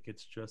that like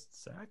it's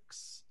just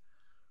sex.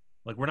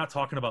 Like we're not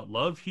talking about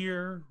love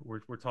here. We're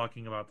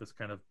talking about this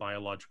kind of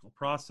biological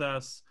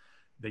process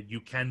that you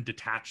can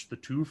detach the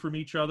two from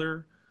each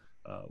other,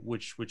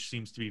 which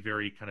seems to be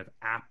very kind of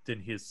apt in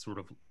his sort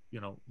of,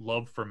 you know,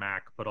 love for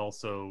Mac, but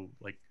also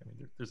like, I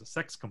mean, there's a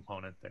sex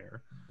component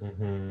there.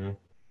 Mm-hmm.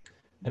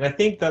 And I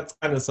think that's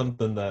kind of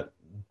something that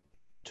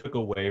took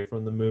away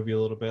from the movie a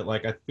little bit.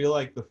 Like I feel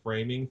like the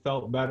framing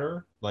felt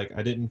better. Like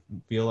I didn't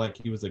feel like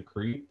he was a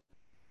creep.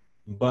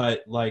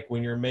 But like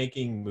when you're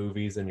making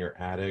movies and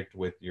you're addict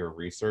with your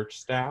research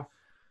staff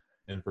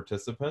and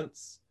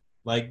participants,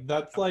 like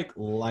that's like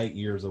light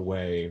years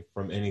away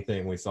from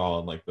anything we saw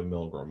in like the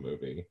Milgram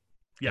movie.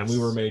 And we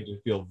were Yes, made to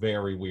feel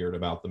very weird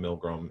about the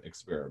Milgram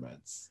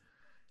experiments.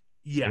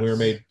 And we were yes,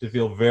 made to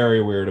feel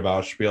very weird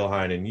about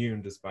Spielheim and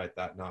Yoon, despite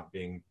that not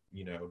being,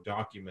 you know,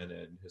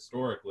 documented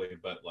historically.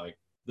 But like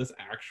this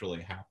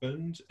actually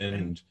happened and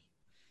and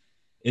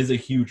is a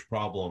huge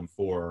problem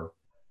for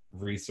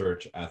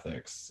research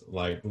ethics.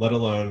 Like, let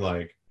alone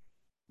like,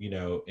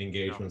 No.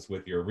 engagements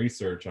with your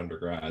research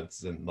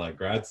undergrads and like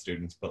grad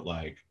students, but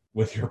like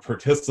with your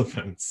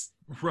participants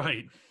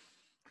Right.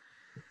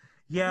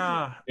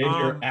 Yeah. and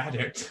your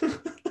addict.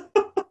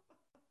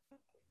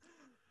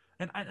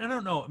 And I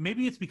don't know,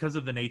 maybe it's because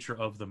of the nature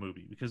of the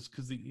movie, because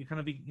the kind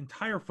of the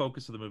entire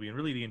focus of the movie, and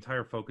really the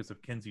entire focus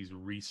of Kinsey's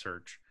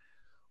research,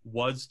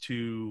 was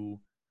to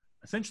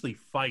essentially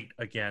fight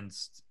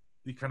against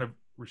the kind of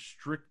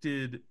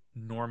restricted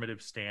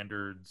normative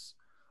standards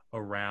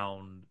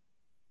around.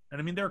 And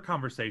I mean, there are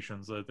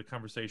conversations, the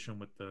conversation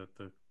with the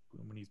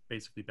when he's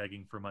basically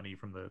begging for money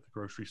from the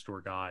grocery store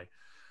guy,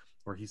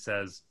 where he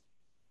says,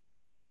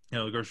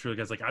 the grocery store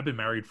guy's like, I've been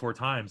married 4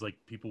 times. Like,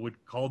 people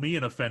would call me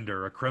an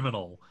offender, a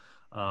criminal.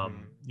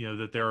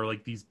 That there are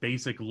like these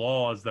basic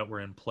laws that were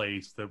in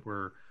place that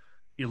were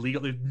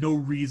illegal. There's no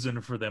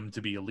reason for them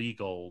to be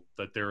illegal.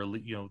 That they're,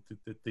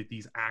 that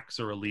these acts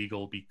are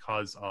illegal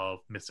because of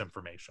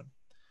misinformation.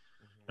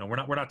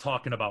 We're not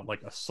talking about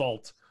like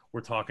assault.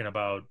 We're talking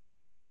about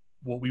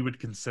what we would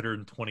consider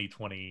in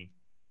 2020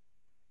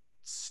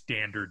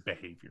 standard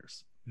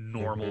behaviors,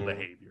 normal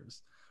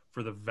behaviors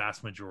for the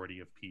vast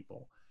majority of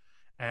people.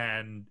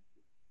 And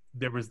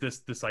there was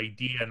this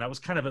idea, and that was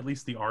kind of at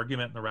least the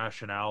argument and the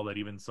rationale that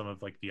even some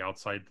of like the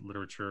outside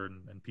literature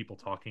and people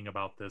talking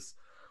about this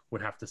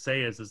would have to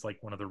say is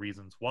like one of the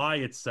reasons why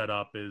it's set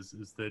up is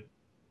that,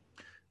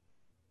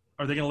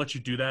 are they going to let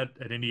you do that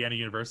at Indiana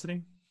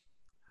University?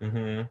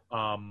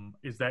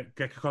 Is that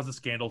could cause a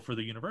scandal for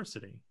the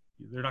university?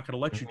 They're not going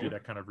to let you do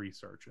that kind of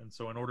research. And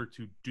so in order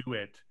to do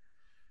it,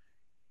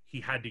 he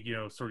had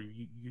to, sort of,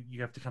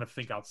 you have to kind of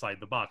think outside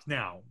the box.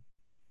 Now,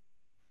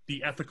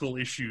 the ethical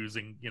issues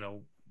and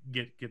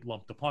get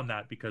lumped upon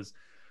that, because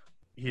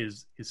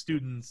his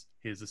students,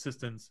 his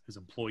assistants, his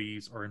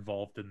employees are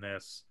involved in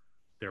this.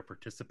 They're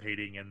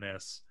participating in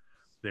this.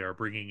 They're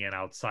bringing in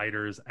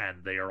outsiders,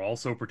 and they are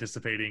also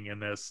participating in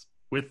this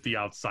with the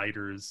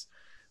outsiders.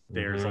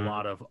 There's a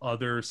lot of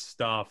other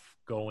stuff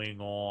going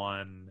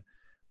on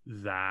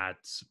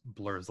that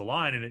blurs the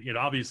line, and it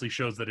obviously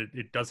shows that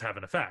it does have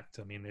an effect.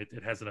 I mean,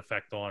 it has an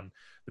effect on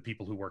the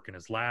people who work in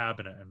his lab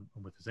and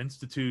with his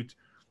institute,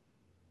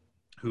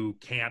 who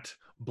can't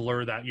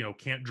blur that,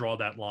 can't draw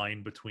that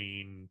line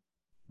between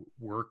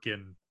work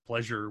and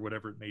pleasure,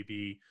 whatever it may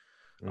be.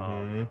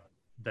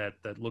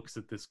 That looks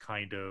at this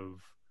kind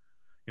of,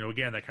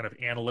 again, that kind of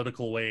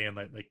analytical way, and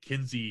like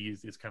Kinsey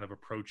is kind of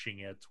approaching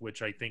it,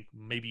 which I think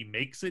maybe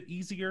makes it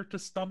easier to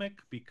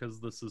stomach, because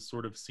this is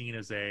sort of seen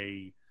as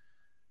a,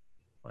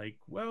 like,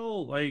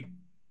 well, like,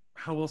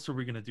 how else are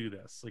we going to do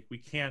this? Like, we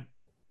can't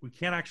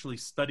actually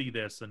study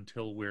this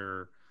until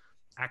we're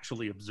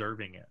actually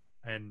observing it.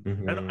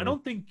 And I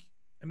don't think,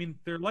 I mean,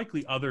 there are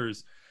likely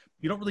others.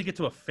 You don't really get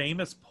to a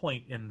famous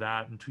point in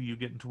that until you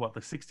get into what, the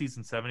 60s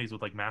and 70s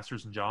with like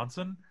Masters and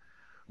Johnson.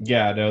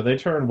 Yeah, no, they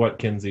turn what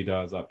Kinsey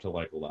does up to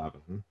like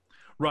 11.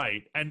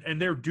 Right. And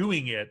they're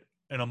doing it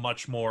in a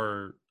much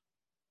more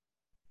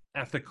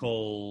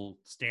ethical,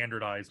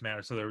 standardized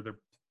manner. So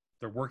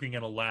they're working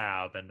in a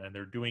lab, and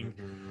they're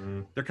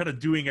doing they're kind of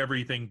doing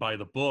everything by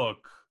the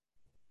book,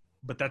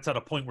 but that's at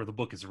a point where the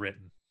book is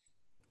written.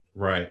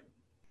 Right.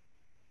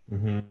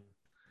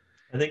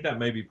 I think that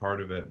may be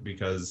part of it,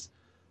 because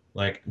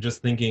like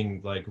just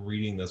thinking, like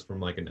reading this from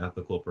like an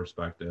ethical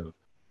perspective,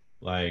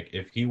 like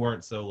if he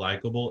weren't so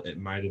likable, it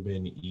might have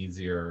been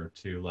easier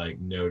to like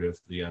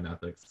notice the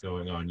unethics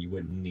going on. You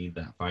wouldn't need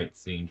that fight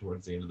scene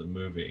towards the end of the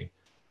movie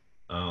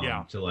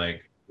to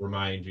like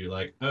remind you,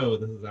 like, oh,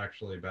 this is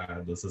actually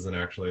bad. This isn't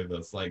actually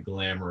this like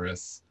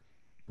glamorous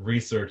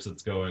research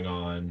that's going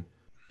on.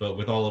 But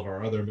with all of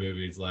our other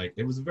movies, like,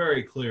 it was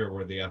very clear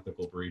where the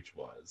ethical breach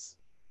was.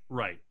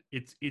 Right.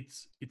 It's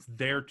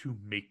there to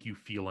make you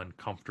feel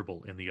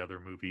uncomfortable in the other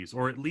movies,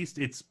 or at least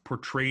it's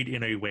portrayed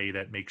in a way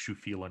that makes you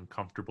feel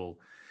uncomfortable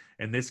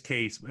in this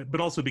case,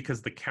 but also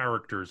because the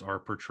characters are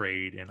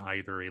portrayed in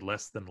either a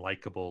less than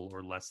likable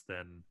or less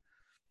than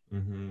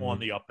on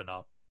the up and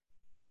up.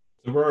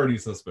 So we're already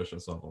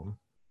suspicious of them.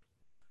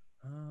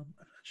 I'm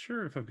not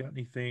sure if I've got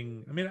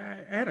anything. I mean,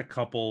 I had a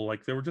couple,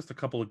 like there were just a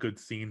couple of good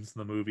scenes in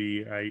the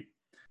movie. I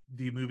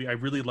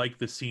really liked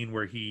the scene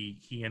where he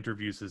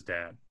interviews his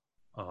dad.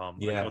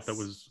 Yes. I thought that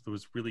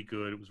was really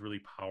good. It was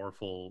really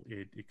powerful.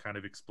 It kind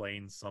of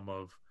explains some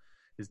of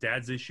his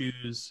dad's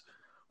issues,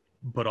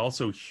 but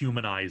also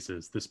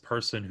humanizes this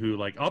person who,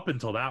 like, up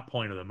until that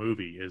point of the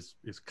movie is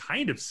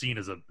kind of seen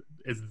as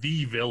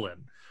the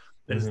villain,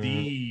 as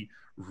the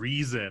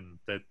reason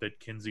that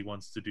Kinsey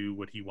wants to do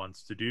what he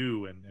wants to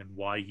do, and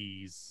why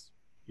he's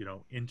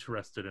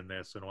interested in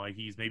this, and why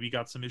he's maybe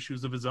got some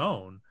issues of his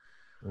own.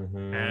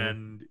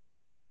 And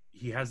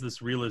he has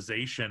this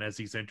realization as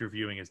he's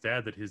interviewing his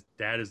dad that his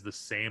dad is the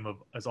same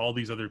as all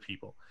these other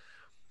people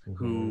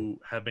who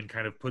have been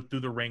kind of put through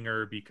the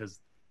ringer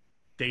because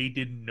they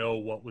didn't know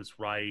what was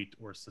right,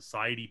 or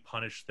society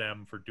punished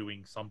them for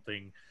doing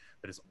something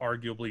that is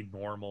arguably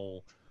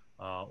normal,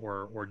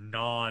 or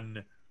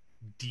non-deviant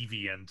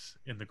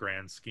in the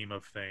grand scheme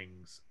of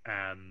things.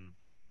 And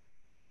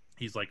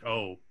he's like,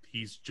 oh,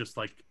 he's just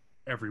like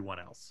everyone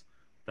else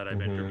that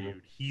I've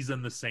interviewed. He's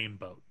in the same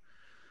boat.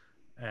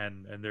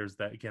 and there's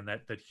that, again,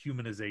 that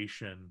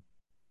humanization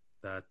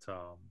that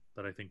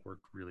that I think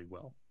worked really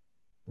well.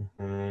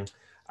 Mhm.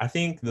 I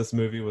think this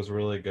movie was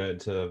really good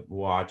to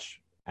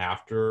watch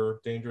after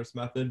Dangerous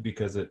Method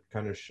because it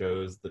kind of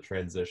shows the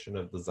transition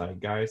of the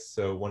zeitgeist.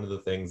 So one of the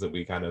things that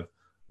we kind of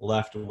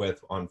left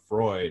with on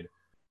Freud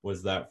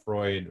was that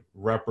Freud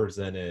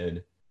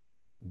represented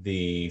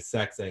the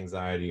sex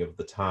anxiety of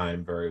the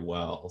time very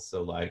well.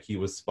 So like he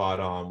was spot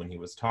on when he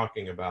was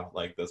talking about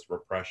like this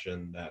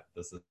repression that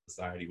the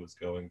society was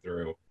going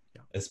through,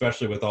 Yeah.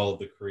 especially with all of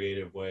the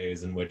creative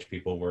ways in which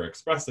people were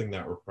expressing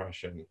that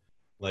repression.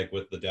 Like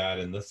with the dad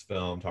in this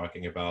film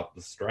talking about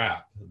the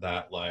strap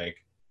that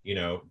like, you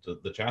know,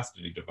 the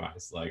chastity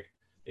device. Like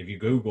if you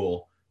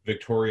Google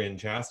Victorian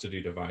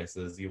chastity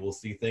devices, you will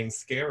see things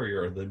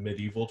scarier than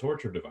medieval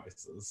torture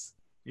devices.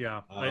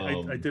 Yeah, I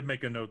Um, did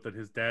make a note that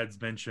his dad's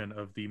mention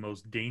of the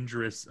most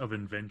dangerous of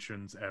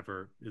inventions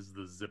ever is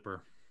the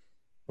zipper.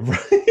 Right.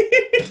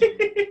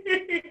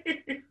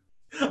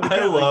 But I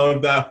again, like,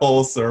 love that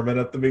whole sermon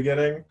at the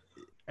beginning.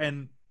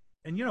 and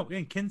you know,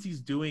 and Kinsey's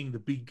doing the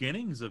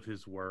beginnings of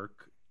his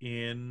work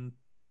in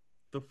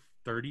the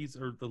 30s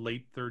or the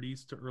late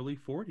 30s to early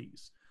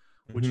 40s,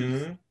 which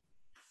is Hmm.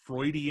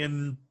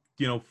 Freudian.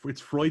 You know,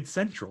 it's Freud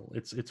central.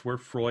 It's where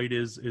Freud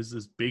is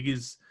as big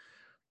as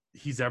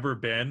he's ever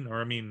been,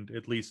 or I mean,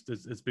 at least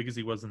as big as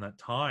he was in that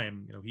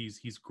time. You know,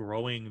 he's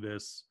growing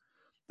this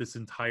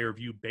entire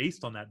view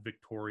based on that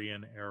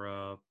Victorian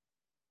era,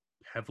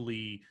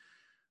 heavily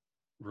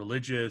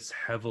religious,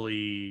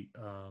 heavily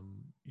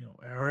you know,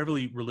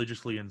 heavily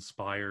religiously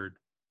inspired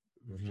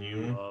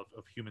view Hmm.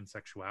 of human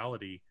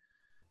sexuality.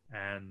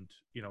 And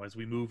you know, as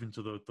we move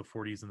into the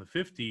 40s and the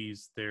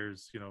 50s,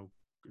 there's, you know,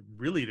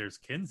 really there's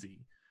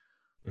Kinsey.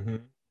 Hmm.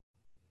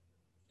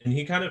 And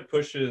he kind of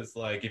pushes,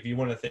 like, if you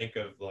want to think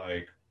of,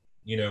 like,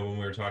 you know, when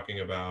we were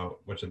talking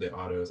about which of the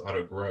autos,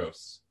 Otto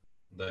Gross,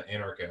 the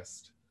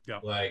anarchist, Yeah.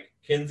 like,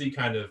 Kinsey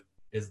kind of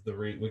is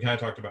we kind of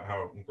talked about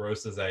how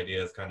Gross's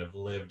ideas kind of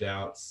lived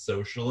out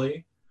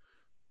socially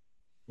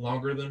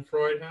longer than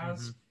Freud Hmm.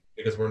 has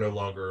because we're no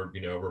longer,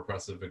 you know,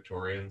 repressive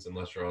Victorians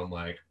unless you're on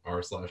like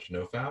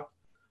r/nofap.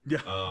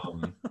 Yeah.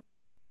 Um,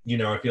 you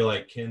know, I feel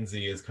like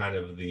Kinsey is kind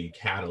of the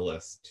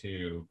catalyst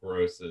to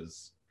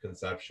Gross's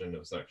conception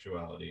of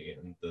sexuality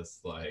and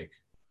this like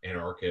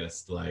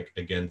anarchist, like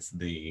against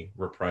the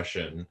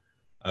repression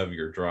of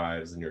your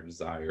drives and your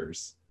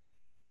desires.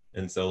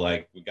 And so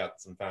like we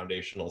got some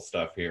foundational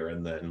stuff here,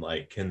 and then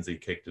like Kinsey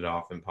kicked it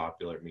off in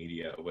popular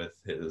media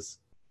with his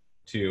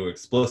two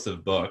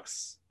explosive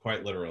books,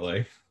 quite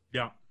literally.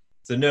 Yeah.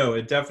 So no,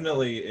 it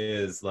definitely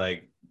is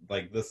like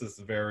this is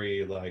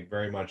very like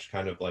very much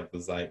kind of like the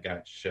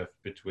zeitgeist shift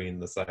between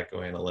the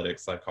psychoanalytic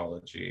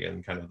psychology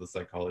and kind of the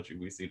psychology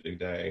we see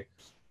today,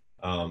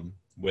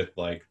 with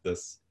like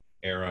this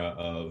era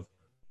of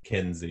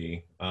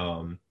Kinsey.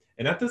 And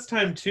at this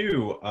time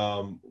too,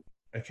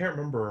 I can't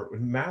remember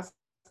not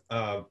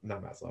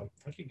Maslow.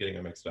 I keep getting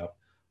them mixed up.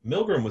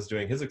 Milgram was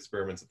doing his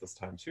experiments at this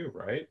time too,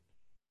 right?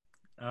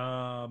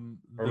 Or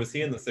The was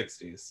he in the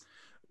 60s?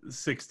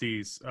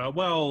 60s,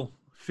 well,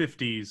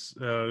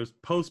 50s,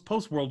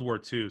 post World War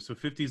II, so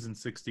 50s and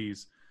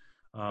 60s.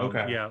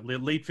 Okay. Yeah,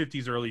 late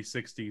 50s, early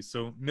 60s.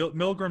 So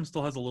Milgram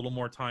still has a little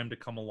more time to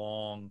come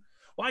along.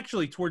 Well,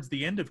 actually, towards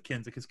the end of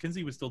Kinsey, because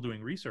Kinsey was still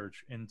doing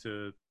research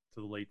into to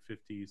the late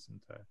 50s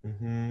and to,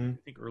 Hmm.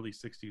 I think, early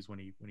 60s when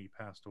he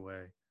passed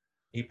away.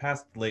 He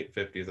passed late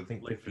 50s, I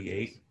think Late 50s.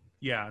 58.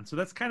 Yeah, and so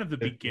that's kind of the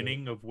 58.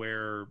 beginning of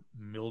where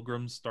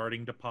Milgram's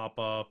starting to pop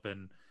up,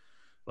 and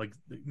like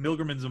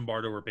Milgram and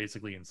Zimbardo were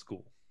basically in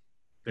school.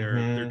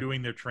 They're Hmm.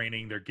 doing their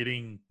training. They're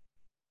getting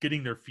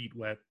their feet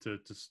wet to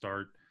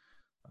start,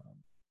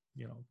 um,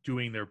 you know,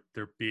 doing their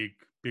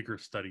bigger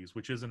studies,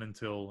 which isn't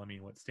until, I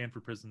mean, what,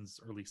 Stanford Prison's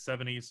early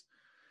 70s,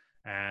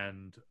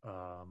 and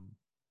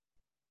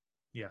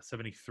yeah,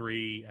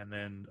 73, and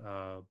then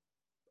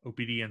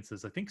Obedience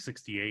is, I think,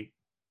 68.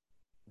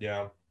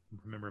 Yeah.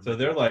 Remember, it So might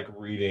be they're later. like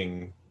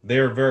reading,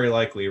 they're very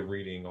likely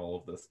reading all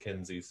of this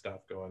Kinsey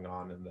stuff going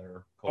on in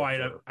their Oh,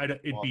 culture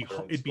it'd while be they're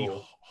in it'd be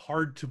school.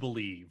 hard to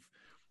believe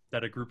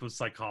that a group of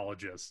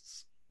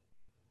psychologists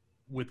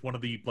with one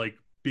of the like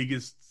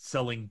biggest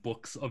selling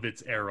books of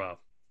its era,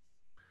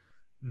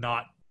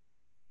 not,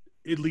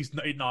 at least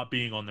it not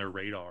being on their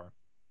radar.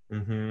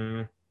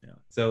 Hmm. Yeah.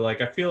 So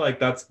like I feel like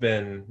that's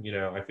been, you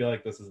know, I feel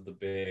like this is the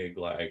big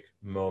like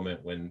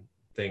moment when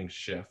things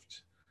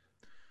shift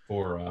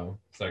for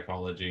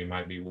psychology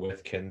might be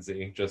with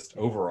Kinsey just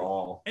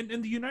overall. And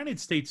in the United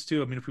States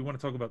too. I mean, if we want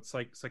to talk about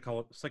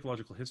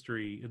psychological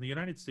history in the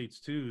United States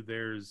too,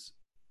 there's,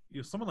 you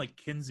know, someone like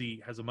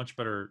Kinsey has a much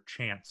better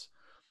chance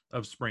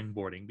of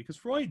springboarding because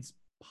Freud's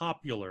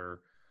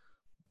popular,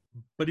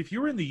 but if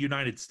you were in the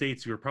United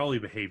States, you were probably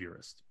a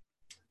behaviorist,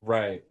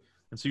 Right.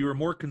 and so you were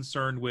more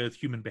concerned with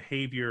human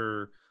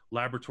behavior,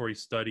 laboratory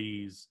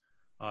studies,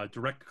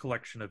 direct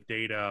collection of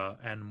data,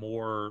 and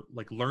more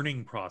like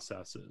learning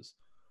processes,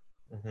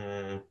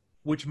 Hmm.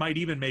 which might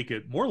even make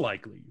it more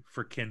likely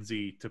for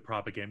Kinsey to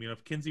propagate. You know,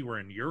 if Kinsey were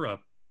in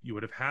Europe, you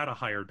would have had a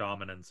higher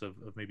dominance of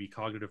maybe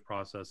cognitive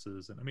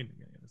processes. And I mean,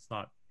 it's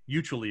not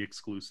mutually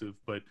exclusive,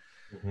 but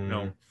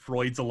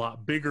Freud's a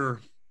lot bigger,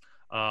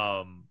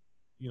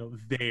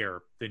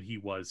 there than he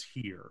was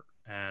here.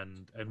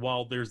 And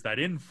while there's that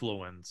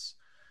influence,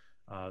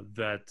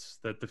 that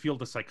the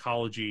field of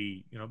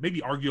psychology,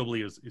 maybe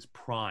arguably is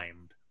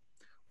primed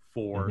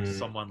for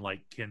someone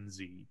like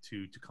Kinsey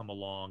to come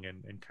along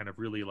and kind of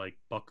really like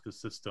buck the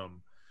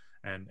system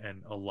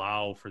and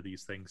allow for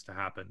these things to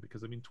happen.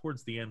 Because I mean,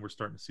 towards the end, we're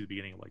starting to see the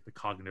beginning of like the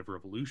cognitive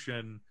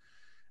revolution,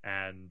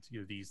 and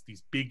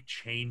these big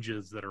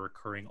changes that are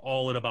occurring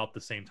all at about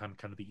the same time,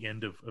 kind of the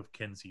end of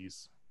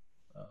Kinsey's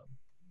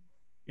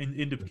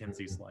end of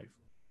Kinsey's life.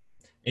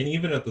 And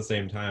even at the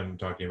same time,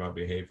 talking about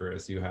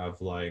behaviorists, you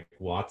have like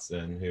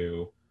Watson,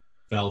 who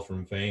fell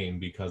from fame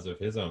because of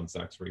his own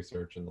sex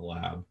research in the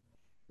lab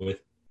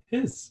with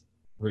his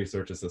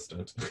research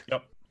assistant.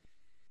 Yep.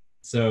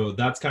 So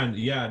that's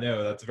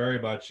that's very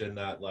much in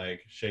that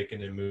like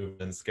shaking and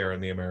moving and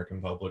scaring the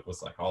American public with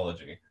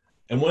psychology.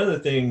 And one of the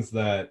things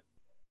that,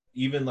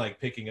 even like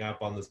picking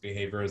up on this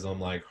behaviorism,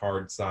 like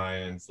hard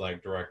science,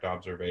 like direct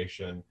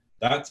observation,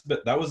 that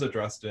was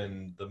addressed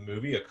in the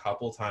movie a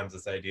couple times,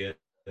 this idea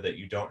that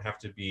you don't have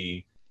to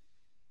be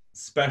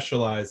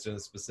specialized in a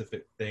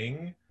specific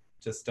thing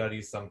to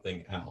study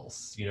something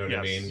else. You know what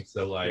I mean?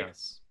 So like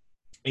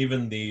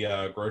even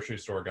the grocery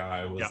store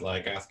guy was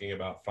like asking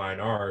about fine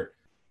art,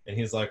 and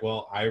he's like,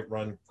 well, I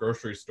run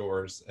grocery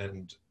stores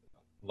and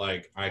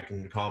like I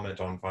can comment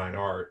on fine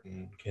art,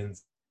 and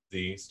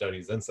Kinsey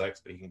studies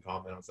insects, but he can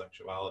comment on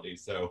sexuality.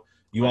 So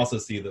you also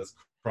see this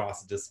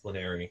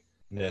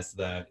cross-disciplinariness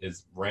that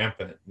is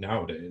rampant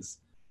nowadays.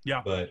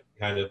 Yeah. But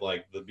kind of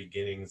like the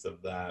beginnings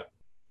of that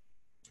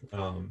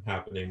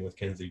happening with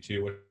Kinsey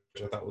too, which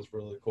I thought was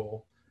really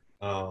cool.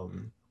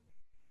 And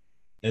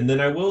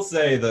then I will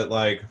say that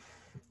like,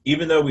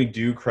 even though we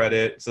do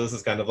credit, so this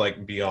is kind of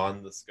like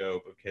beyond the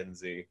scope of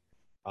Kinsey,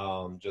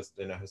 just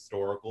in a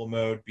historical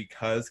mode,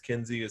 because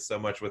Kinsey is so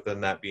much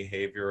within that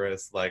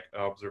behaviorist, like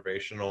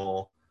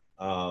observational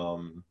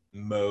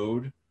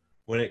mode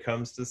when it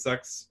comes to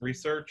sex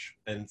research.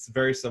 And it's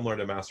very similar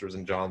to Masters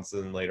and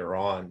Johnson later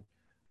on.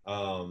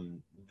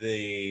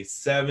 The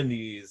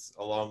 70s,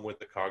 along with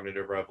the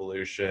cognitive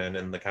revolution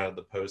and the kind of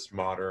the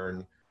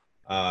postmodern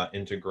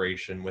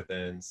integration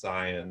within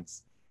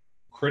science,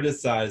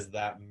 criticized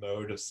that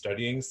mode of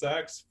studying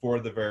sex for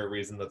the very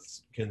reason that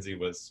Kinsey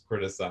was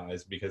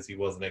criticized, because he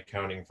wasn't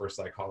accounting for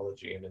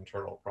psychology and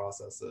internal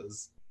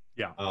processes.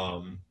 Yeah.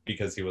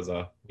 Because he was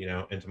a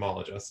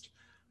entomologist.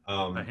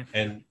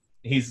 And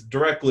he's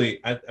directly,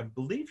 I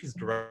believe he's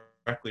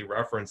directly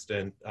referenced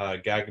in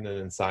Gagnon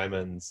and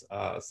Simon's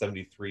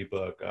 73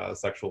 book,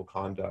 Sexual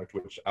Conduct,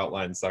 which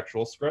outlines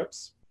sexual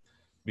scripts,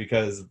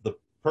 because the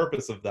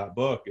purpose of that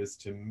book is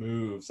to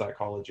move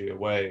psychology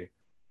away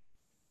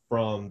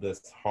from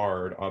this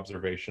hard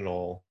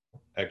observational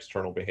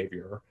external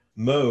behavior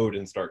mode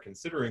and start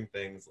considering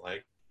things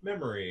like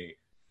memory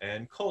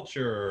and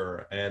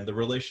culture and the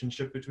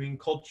relationship between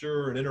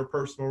culture and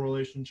interpersonal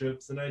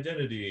relationships and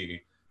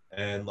identity,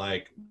 and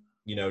like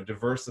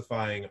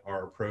diversifying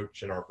our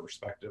approach and our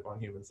perspective on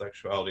human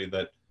sexuality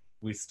that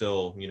we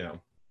still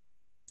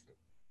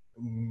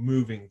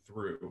moving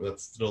through.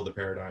 That's still the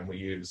paradigm we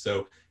use.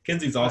 So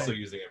Kinsey's also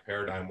using a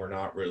paradigm we're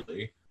not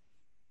really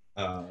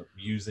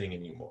using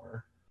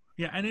anymore.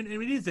 Yeah, and it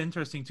is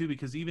interesting too,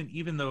 because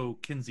even though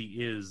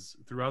Kinsey is,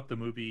 throughout the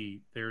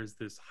movie, there is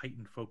this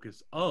heightened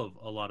focus of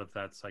a lot of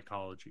that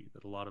psychology,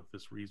 that a lot of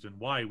this reason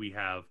why we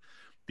have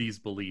these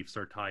beliefs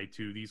are tied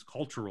to these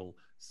cultural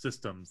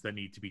systems that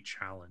need to be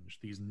challenged,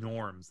 these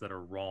norms that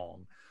are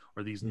wrong,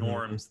 or these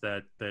norms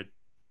that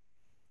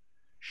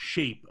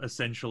shape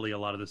essentially a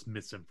lot of this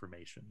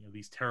misinformation.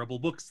 These terrible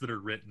books that are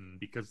written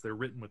because they're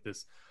written with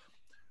this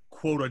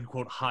quote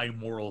unquote high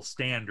moral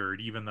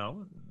standard, even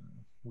though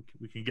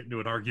we can get into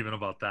an argument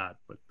about that,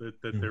 but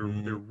that they're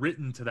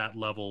written to that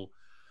level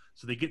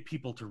so they get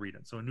people to read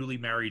it. So a newly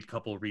married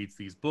couple reads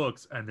these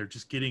books and they're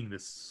just getting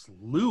this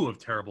slew of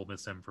terrible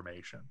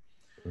misinformation.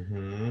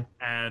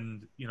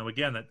 And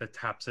again, that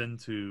taps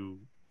into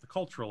the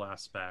cultural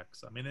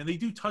aspects. I mean, and they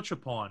do touch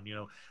upon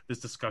this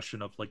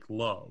discussion of like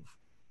love,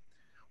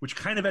 which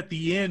kind of at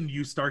the end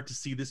you start to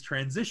see this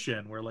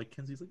transition where like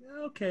Kinsey's like,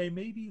 okay,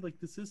 maybe like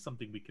this is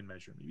something we can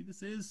measure, maybe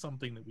this is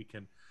something that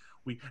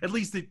we at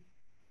least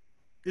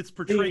it's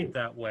portrayed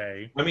that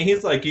way. I mean,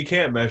 he's like, you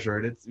can't measure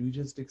it, we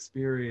just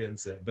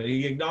experience it, but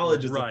he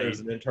acknowledges that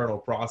there's an internal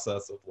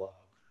process of love.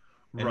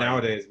 And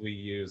nowadays we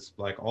use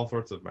like all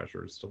sorts of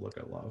measures to look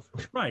at love.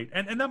 Right.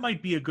 And that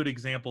might be a good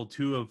example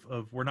too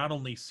of we're not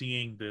only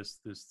seeing this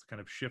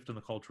kind of shift in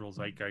the cultural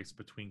zeitgeist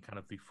between kind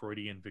of the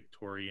Freudian,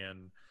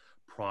 Victorian,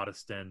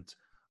 Protestant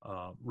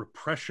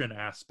repression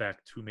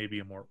aspect to maybe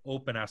a more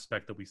open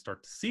aspect that we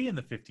start to see in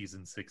the 50s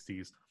and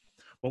 60s,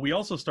 but we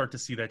also start to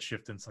see that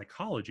shift in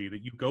psychology,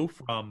 that you go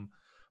from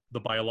the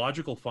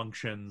biological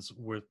functions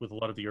with a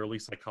lot of the early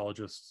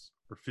psychologists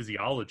or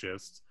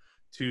physiologists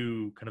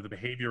to kind of the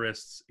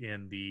behaviorists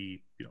in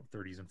the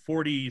 30s and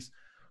 40s,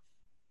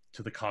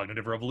 to the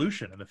cognitive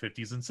revolution in the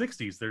 50s and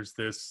 60s. There's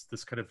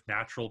this kind of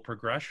natural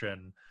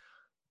progression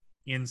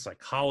in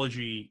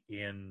psychology,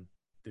 in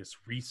this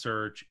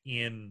research,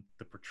 in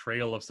the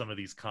portrayal of some of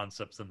these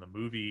concepts in the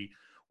movie,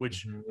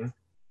 which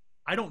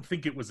I don't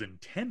think it was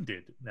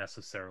intended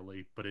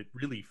necessarily, but it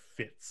really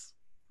fits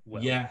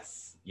well.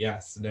 Yes,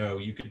 no,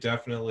 you could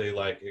definitely,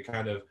 like, it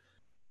kind of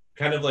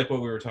like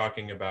what we were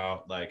talking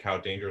about, like how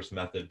Dangerous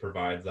Method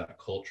provides that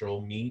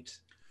cultural meat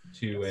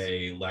to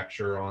a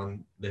lecture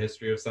on the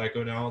history of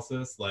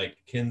psychoanalysis. Like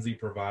Kinsey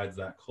provides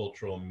that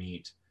cultural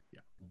meat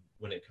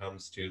when it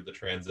comes to the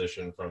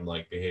transition from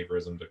like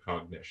behaviorism to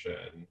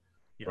cognition,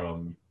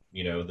 from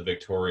the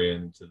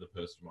Victorian to the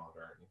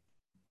postmodern.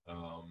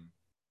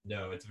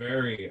 No, it's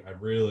very, I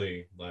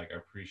really like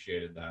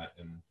appreciated that,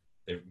 and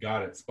they've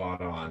got it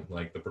spot on.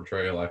 Like the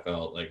portrayal, I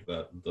felt like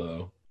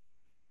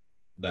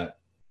that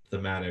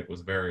thematic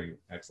was very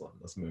excellent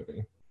in this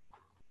movie.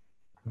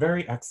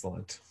 Very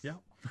excellent. Yeah.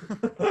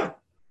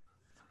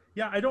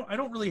 Yeah, I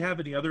don't really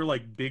have any other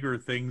like bigger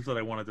things that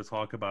I wanted to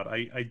talk about.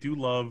 I do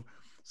love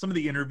some of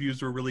the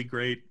interviews were really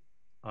great.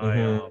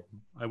 I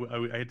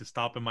had to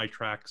stop in my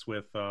tracks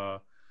with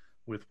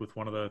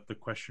one of the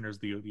questioners,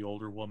 the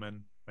older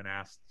woman, when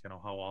asked,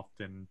 how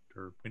often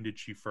or when did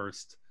she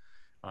first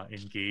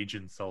engage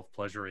in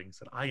self-pleasuring,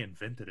 said, "I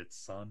invented it,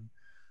 son."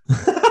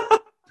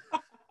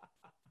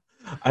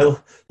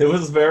 It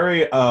was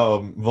very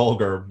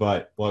vulgar,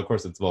 but well, of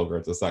course it's vulgar.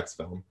 It's a sex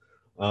film.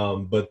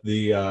 But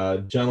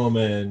the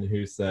gentleman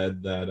who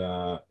said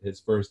that his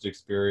first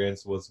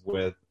experience was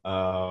with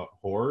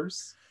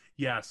whores.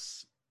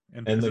 Yes.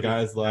 And the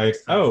guy's like,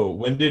 "Oh,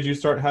 when did you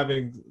start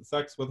having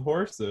sex with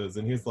horses?"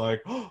 And he's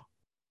like, "Oh,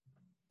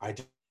 I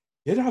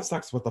did have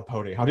sex with a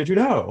pony. How did you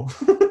know?"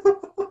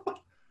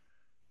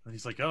 And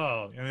he's like,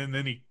 "Oh," and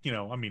then he,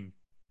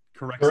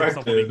 corrects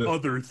himself on the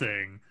other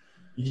thing.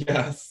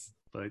 Yes.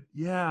 But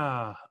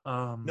yeah.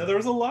 Now there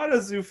was a lot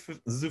of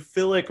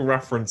zoophilic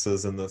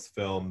references in this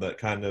film that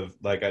kind of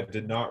like I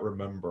did not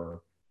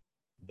remember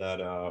that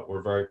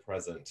were very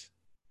present.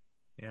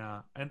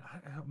 Yeah, and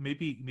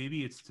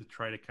maybe it's to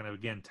try to kind of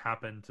again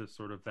tap into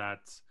sort of that,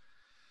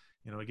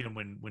 again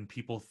when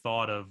people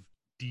thought of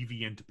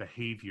deviant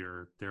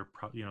behavior, they're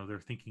they're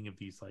thinking of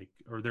these like,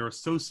 or they're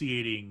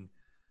associating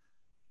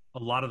a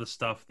lot of the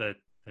stuff that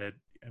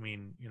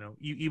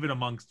even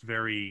amongst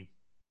very,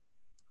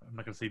 I'm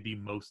not going to say the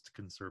most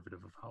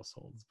conservative of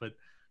households, but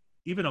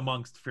even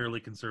amongst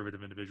fairly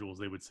conservative individuals,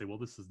 they would say, well,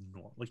 this is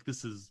normal. Like,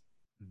 this is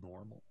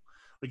normal.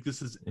 Like,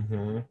 this is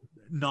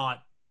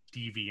not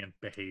deviant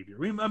behavior.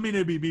 I mean,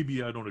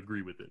 maybe I don't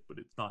agree with it, but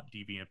it's not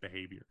deviant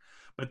behavior.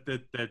 But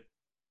that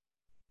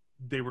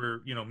they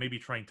were, maybe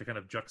trying to kind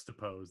of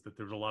juxtapose that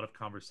there's a lot of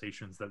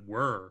conversations that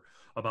were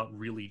about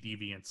really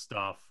deviant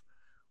stuff,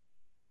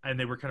 and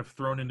they were kind of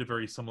thrown into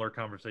very similar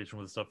conversation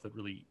with stuff that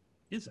really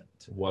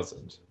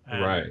wasn't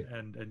right,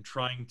 and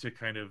trying to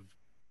kind of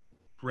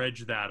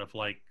bridge that of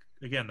like,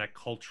 again, that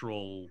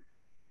cultural,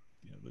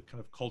 the kind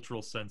of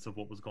cultural sense of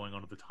what was going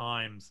on at the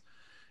times,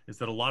 is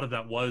that a lot of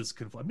that was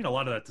a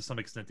lot of that to some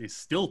extent is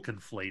still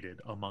conflated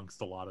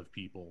amongst a lot of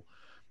people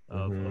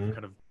of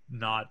kind of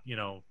not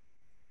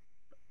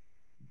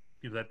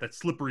that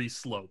slippery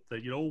slope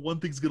that one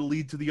thing's going to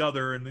lead to the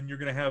other, and then you're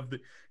going to have the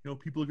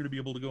people are going to be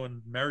able to go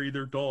and marry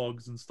their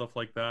dogs and stuff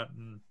like that,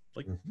 and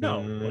like no,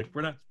 like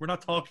we're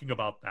not talking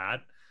about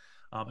that.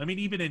 I mean,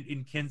 even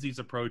in Kinsey's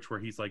approach where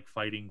he's like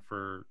fighting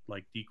for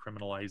like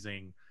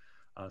decriminalizing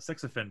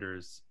sex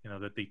offenders,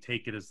 that they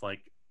take it as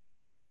like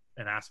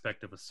an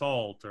aspect of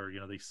assault, or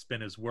they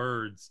spin his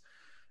words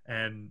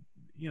and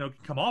can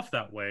come off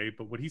that way,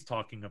 but what he's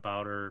talking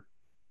about are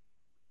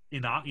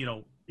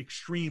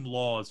extreme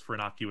laws for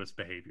innocuous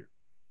behavior.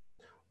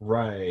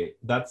 Right.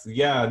 That's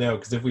no,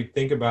 because if we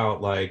think about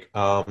like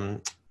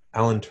Alan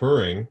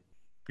Turing,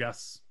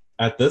 yes,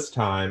 at this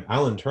time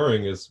Alan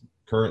Turing is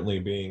currently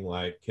being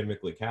like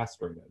chemically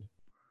castrated.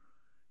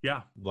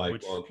 Yeah.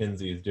 Like while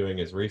Kinsey is doing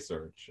his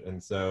research.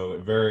 And so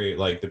very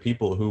like the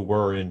people who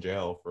were in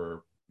jail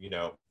for,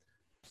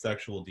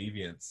 sexual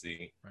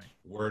deviancy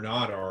were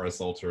not our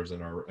assaulters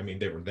and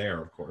they were there,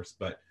 of course,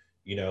 but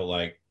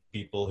like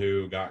people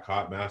who got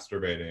caught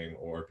masturbating,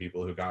 or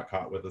people who got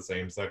caught with a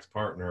same-sex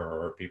partner,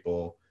 or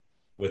people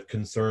with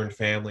concerned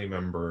family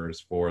members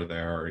for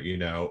their,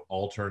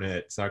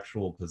 alternate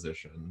sexual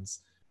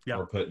positions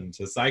are put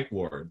into psych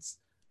wards.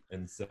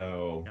 And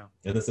so,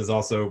 and this is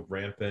also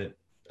rampant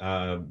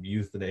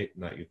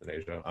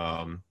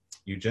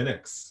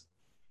eugenics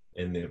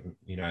in the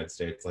United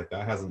States. Like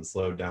that hasn't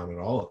slowed down at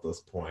all at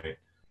this point.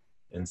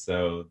 And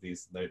so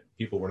these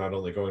people were not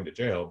only going to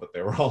jail, but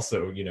they were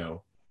also,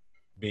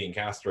 being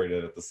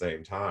castrated at the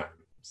same time.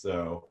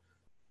 So,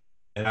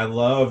 and I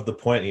love the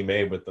point he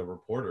made with the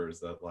reporters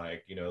that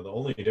like, the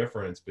only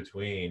difference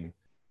between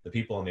the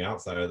people on the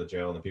outside of the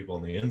jail and the people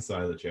on the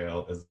inside of the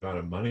jail is the amount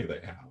of money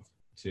they have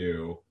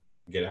to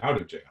get out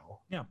of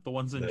jail. Yeah, the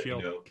ones in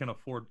jail can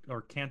afford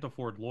or can't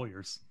afford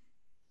lawyers.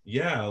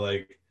 Yeah,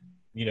 like,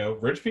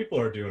 rich people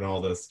are doing all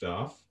this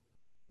stuff.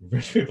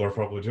 Rich people are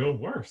probably doing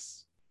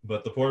worse.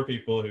 but the poor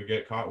people who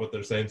get caught with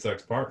their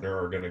same-sex partner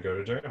are going to go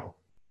to jail.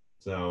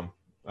 So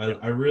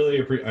I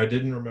really I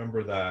didn't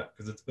remember that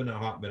because it's been a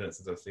hot minute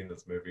since I've seen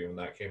this movie. When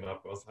that came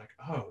up, I was like,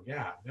 oh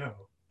yeah, no,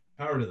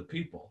 power to the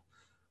people.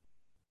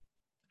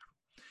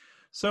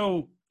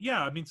 So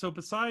yeah, I mean, so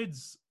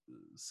besides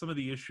some of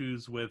the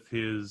issues with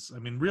his, I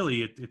mean,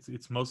 really,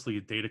 it's mostly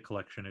a data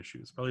collection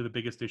issues. Probably the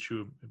biggest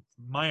issue,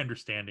 my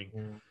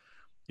understanding,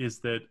 is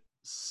that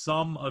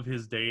some of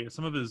his data,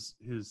 some of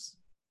his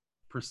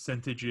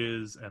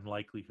percentages and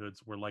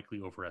likelihoods were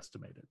likely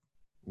overestimated.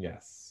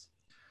 Yes.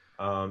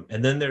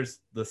 And then there's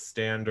the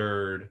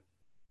standard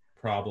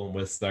problem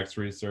with sex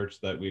research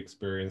that we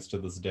experience to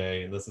this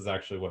day, and this is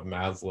actually what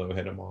Maslow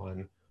hit him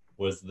on,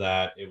 was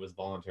that it was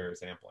voluntary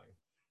sampling.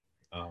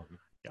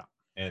 Yeah.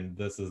 And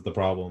this is the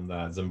problem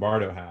that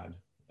Zimbardo had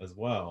as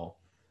well,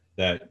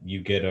 that you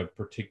get a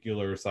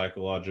particular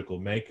psychological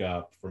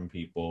makeup from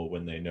people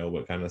when they know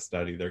what kind of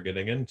study they're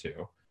getting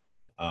into.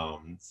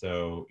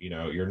 So, you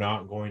know, you're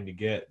not going to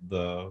get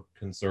the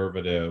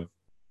conservative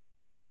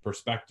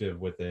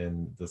perspective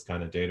within this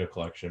kind of data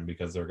collection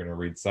because they're going to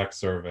read sex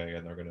survey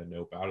and they're going to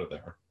nope out of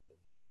there.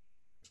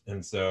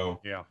 And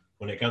so yeah,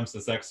 when it comes to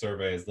sex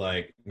surveys,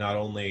 like, not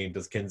only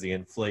does Kinsey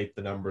inflate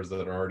the numbers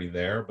that are already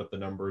there, but the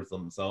numbers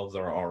themselves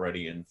are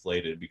already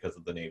inflated because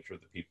of the nature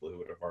of the people who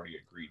would have already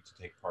agreed to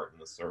take part in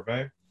the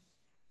survey,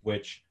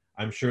 which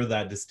I'm sure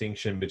that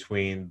distinction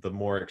between the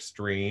more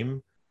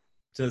extreme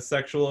to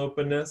sexual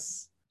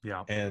openness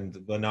yeah, and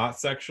the not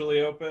sexually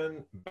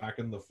open back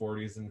in the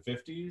 40s and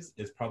 50s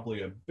is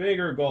probably a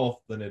bigger gulf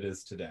than it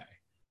is today.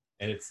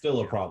 And it's still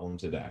a problem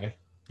today.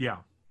 yeah,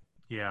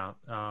 yeah,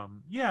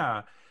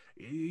 yeah.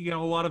 You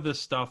know, a lot of this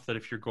stuff that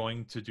if you're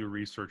going to do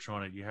research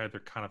on it, you either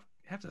kind of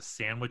have to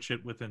sandwich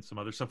it within some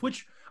other stuff,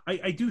 which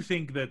I do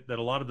think that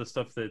a lot of the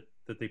stuff that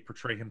they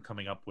portray him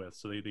coming up with,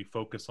 so they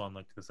focus on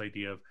like this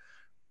idea of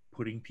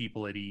putting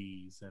people at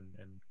ease and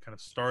kind of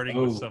starting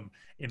with some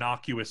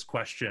innocuous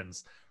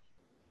questions.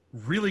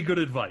 Really good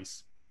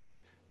advice.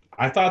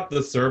 I thought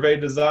the survey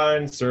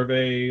design,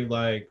 survey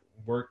like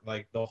work,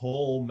 like the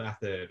whole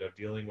method of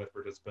dealing with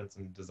participants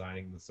and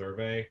designing the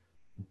survey,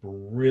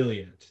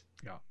 brilliant.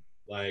 Yeah.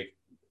 Like,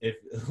 if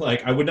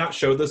like I would not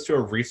show this to a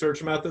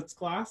research methods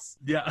class,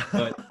 Yeah.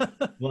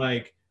 but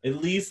like at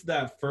least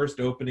that first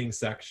opening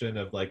section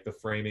of like the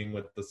framing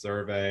with the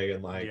survey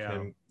and like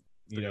him,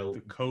 you know,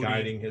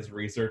 guiding his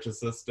research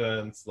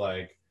assistants,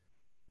 like,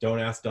 don't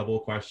ask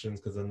double questions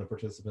because then the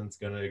participant's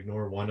going to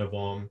ignore one of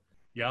them.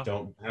 Yeah.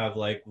 Don't have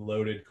like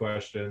loaded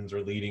questions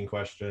or leading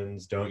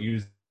questions. Don't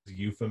use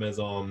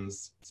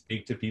euphemisms.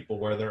 Speak to people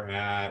where they're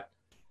at.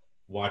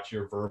 Watch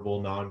your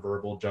verbal,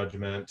 nonverbal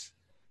judgment.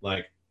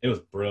 Like, it was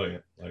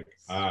brilliant. Like,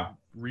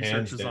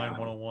 research design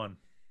 101.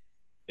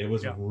 It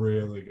was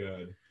really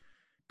good.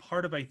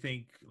 Part of, I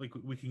think, like,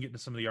 we can get into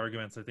some of the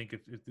arguments. I think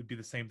it'd be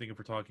the same thing if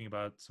we're talking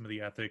about some of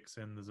the ethics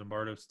in the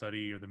Zimbardo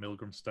study or the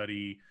Milgram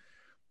study,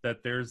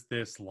 that there's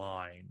this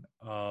line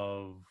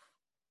of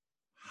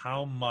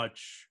how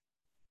much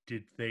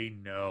did they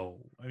know?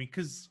 I mean,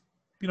 because,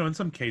 you know, in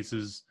some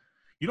cases,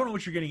 you don't know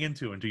what you're getting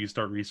into until you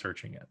start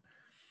researching it.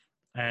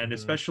 And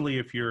especially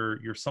if you're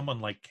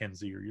someone like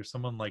Kinsey or you're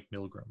someone like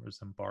Milgram or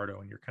Zimbardo,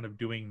 and you're kind of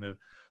doing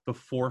the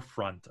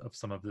forefront of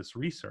some of this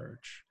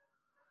research,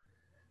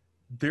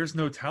 there's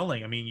no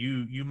telling. I mean,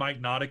 you might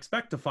not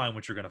expect to find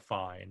what you're going to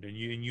find, and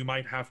you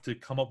might have to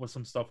come up with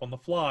some stuff on the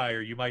fly,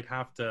 or you might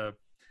have to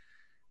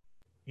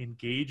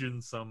engage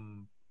in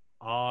some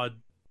odd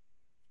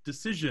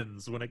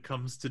decisions when it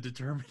comes to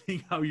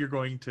determining how you're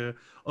going to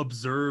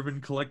observe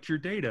and collect your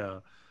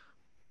data.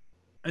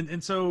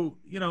 And so,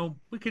 you know,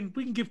 we can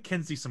give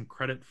Kinsey some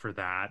credit for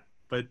that,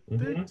 but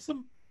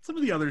some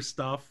of the other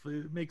stuff,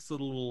 it makes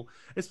it a little,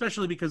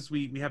 especially because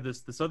we have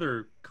this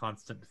other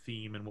constant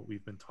theme in what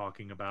we've been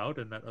talking about,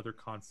 and that other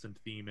constant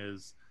theme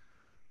is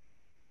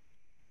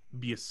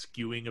be a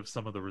skewing of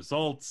some of the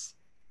results,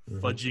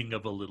 fudging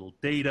of a little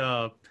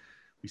data.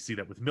 We see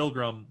that with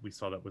Milgram. We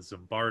saw that with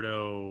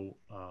Zimbardo.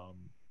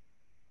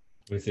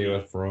 We see it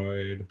with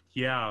Freud.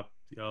 Yeah,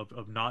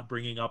 of not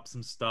bringing up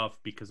some stuff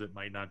because it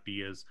might not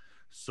be as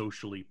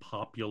socially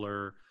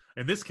popular.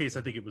 In this case,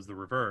 I think it was the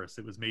reverse.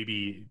 It was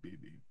maybe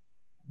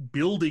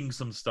building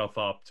some stuff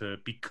up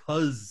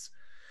because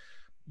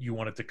you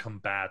wanted to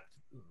combat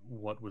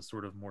what was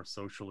sort of more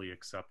socially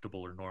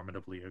acceptable or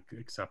normatively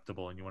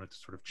acceptable, and you wanted to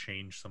sort of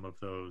change some of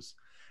those.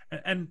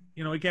 And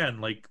you know, again,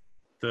 like,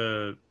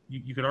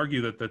 you could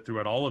argue that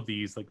throughout all of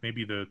these, like,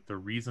 maybe the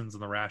reasons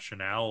and the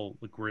rationale,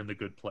 like, were in the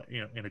good place,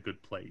 you know, in a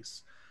good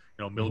place.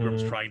 You know,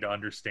 Milgram's trying to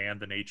understand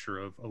the nature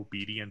of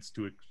obedience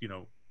to, you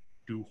know,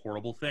 do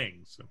horrible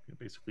things, so, you know,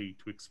 basically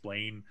to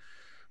explain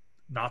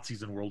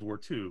Nazis in World War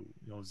II. You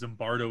know,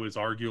 Zimbardo is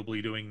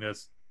arguably doing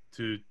this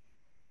to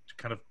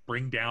kind of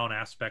bring down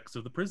aspects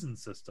of the prison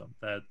system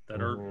that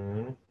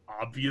are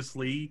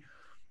obviously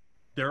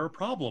there are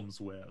problems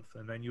with.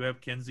 And then you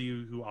have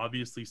Kinsey, who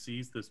obviously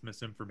sees this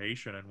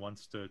misinformation and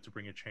wants to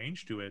bring a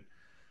change to it.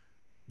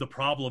 The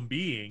problem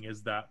being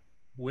is that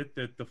with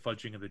the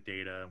fudging of the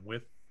data and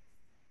with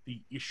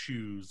the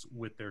issues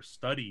with their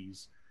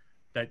studies,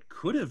 that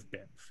could have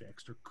been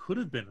fixed or could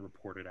have been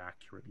reported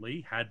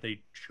accurately had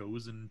they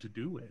chosen to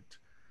do it.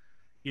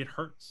 It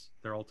hurts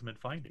their ultimate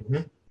findings.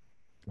 Mm-hmm.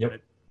 Yep.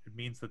 It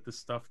means that this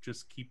stuff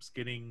just keeps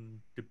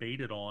getting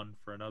debated on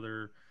for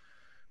another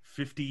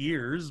 50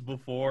 years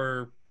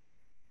before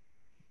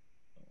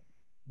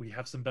we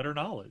have some better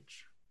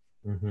knowledge.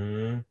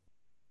 Mm-hmm.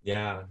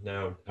 Yeah,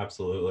 no,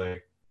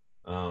 absolutely.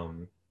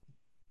 And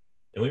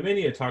we may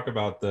need to talk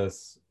about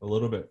this a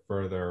little bit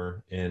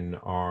further in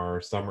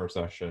our summer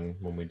session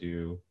when we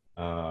do,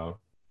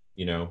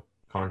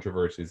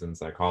 controversies in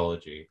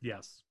psychology.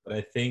 Yes. But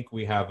I think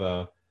we have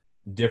a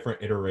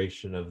different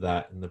iteration of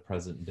that in the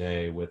present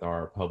day with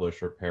our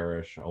publish or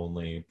perish,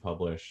 only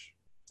publish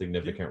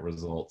significant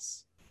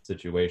results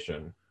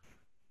situation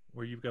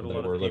Where you've got a that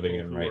lot we're of living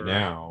people in who right are,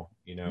 now.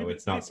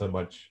 It's not so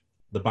much,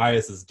 the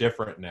bias is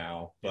different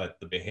now, but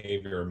the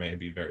behavior may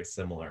be very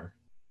similar.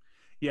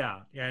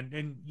 Yeah,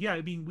 and yeah,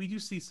 I mean, we do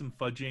see some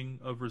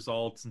fudging of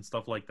results and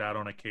stuff like that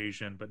on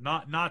occasion, but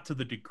not to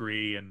the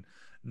degree and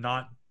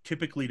not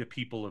typically to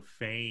people of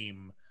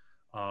fame.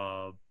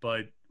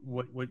 But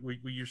what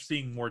you're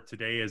seeing more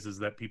today is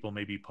that people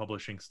may be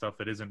publishing stuff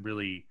that isn't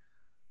really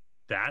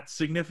that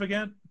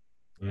significant.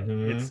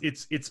 Mm-hmm.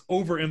 It's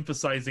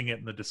overemphasizing it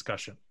in the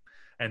discussion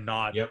and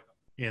not Yep.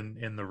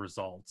 in the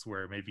results,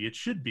 where maybe it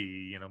should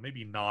be,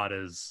 maybe not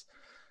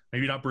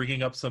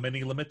bringing up so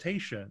many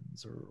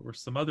limitations or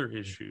some other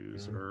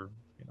issues, Mm-hmm. or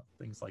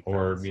things like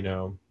Or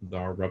that.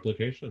 our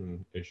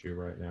replication issue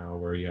right now,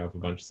 where you have a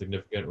bunch of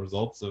significant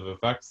results of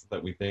effects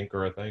that we think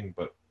are a thing,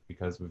 but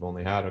because we've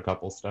only had a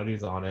couple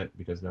studies on it,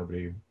 because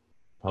nobody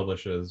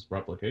publishes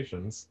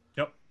replications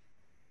Yep.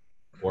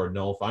 or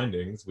null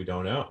findings, we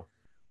don't know.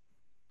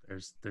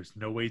 There's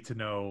no way to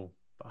know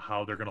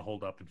how they're going to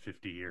hold up in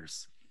 50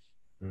 years.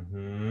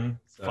 Mm-hmm.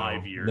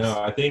 5 years.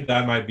 No, I think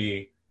that might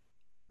be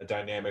a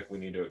dynamic we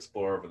need to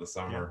explore over the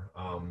summer.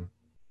 Yeah.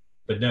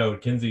 But no,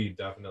 Kinsey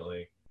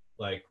definitely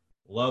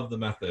love the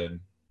method,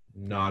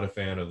 not a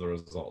fan of the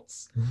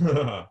results.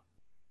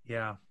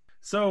 Yeah.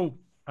 So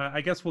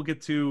I guess we'll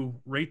get to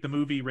rate the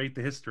movie, rate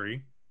the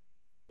history.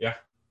 Yeah.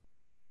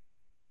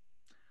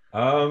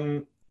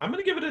 I'm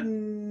gonna give it a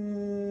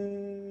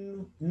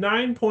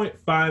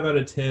 9.5 out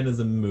of 10 as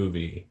a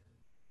movie.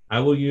 I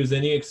will use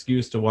any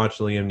excuse to watch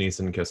Liam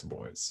Neeson kiss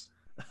boys.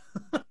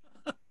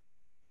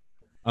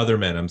 Other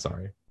men, I'm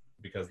sorry.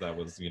 Because that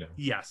was,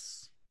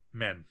 Yes,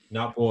 men.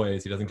 Not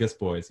boys. He doesn't kiss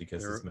boys. He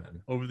kisses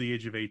men. Over the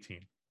age of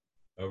 18.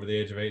 Over the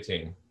age of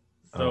 18.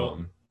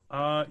 So,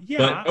 yeah.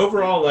 But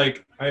overall,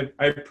 I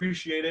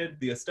appreciated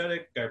the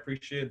aesthetic. I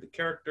appreciated the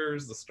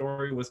characters. The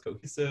story was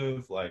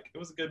cohesive. It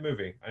was a good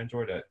movie. I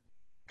enjoyed it.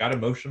 Got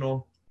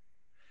emotional.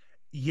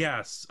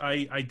 Yes,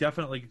 I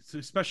definitely,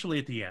 especially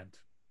at the end.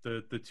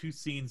 The two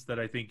scenes that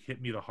I think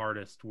hit me the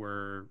hardest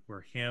were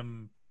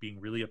him being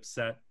really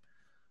upset,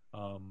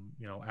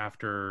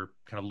 after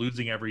kind of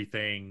losing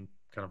everything,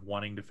 kind of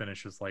wanting to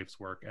finish his life's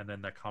work, and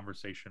then that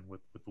conversation with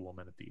the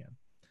woman at the end.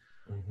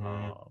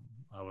 Mm-hmm.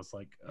 I was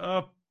like,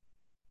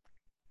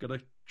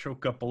 gonna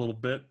choke up a little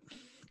bit.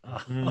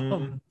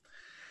 Mm-hmm.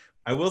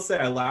 I will say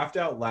I laughed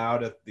out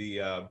loud at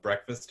the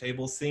breakfast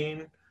table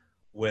scene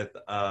with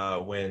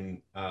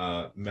when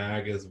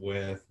Mag is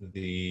with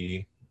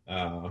the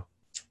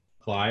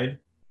Clyde.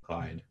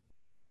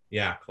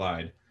 Yeah,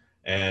 Clyde.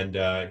 And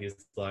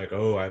he's like,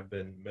 oh, I've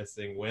been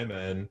missing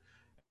women.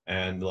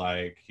 And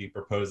he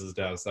proposes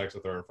to have sex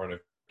with her in front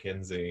of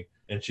Kinsey.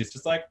 And she's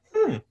just like,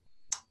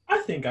 I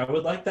think I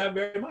would like that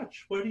very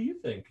much. What do you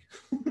think?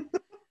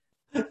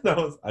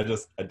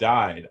 I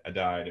died.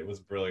 It was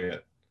brilliant.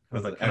 It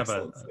was an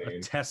excellent scene. A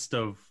test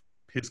of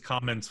his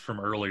comments from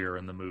earlier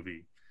in the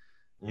movie.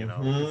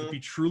 Mm-hmm. If he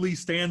truly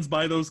stands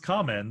by those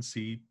comments,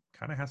 he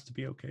kind of has to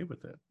be okay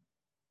with it.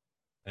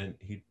 And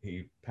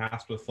he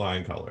passed with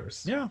flying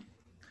colors. Yeah.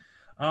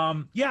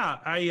 Yeah,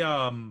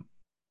 I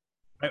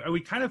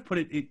would kind of put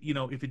it,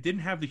 if it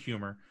didn't have the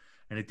humor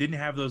and it didn't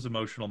have those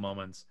emotional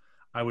moments,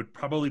 I would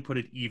probably put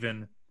it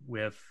even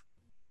with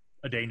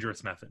A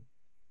Dangerous Method.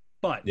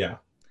 But yeah,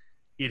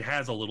 it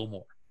has a little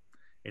more.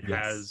 It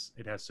has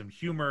some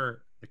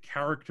humor. The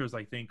characters,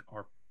 I think,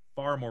 are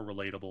far more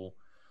relatable,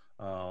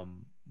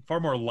 far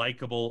more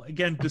likable.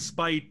 Again,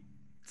 despite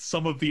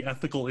some of the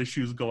ethical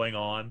issues going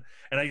on,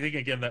 and I think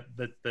again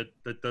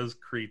that does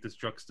create this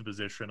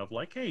juxtaposition of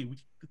hey,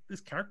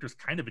 this character's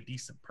kind of a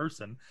decent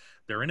person.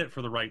 They're in it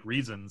for the right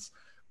reasons.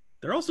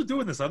 They're also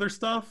doing this other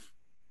stuff.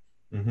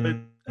 Mm-hmm. But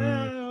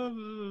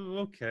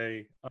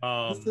okay.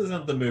 This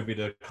isn't the movie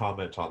to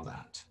comment on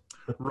that.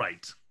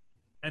 Right.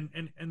 And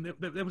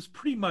that was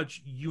pretty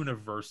much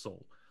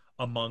universal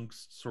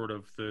amongst sort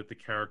of the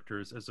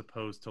characters, as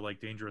opposed to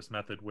Dangerous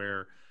Method,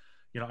 where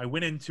I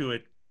went into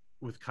it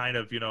with kind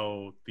of the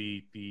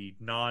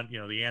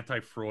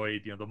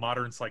anti-Freud, the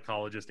modern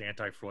psychologist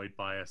anti-Freud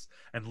bias,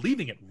 and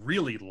leaving it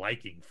really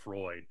liking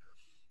Freud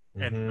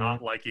and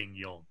not liking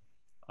Jung.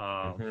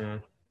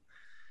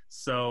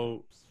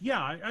 So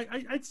yeah,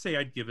 I'd say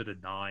I'd give it a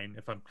 9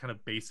 if I'm kind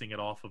of basing it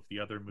off of the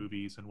other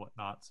movies and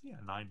whatnot. So yeah,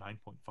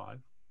 9.5.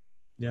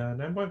 Yeah,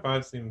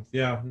 9.5 seems.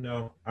 Yeah,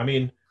 no, I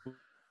mean,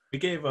 We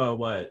gave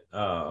what?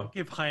 I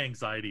give High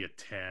Anxiety a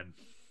 10.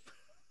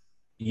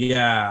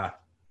 Yeah.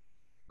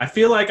 I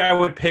feel like I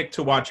would pick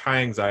to watch High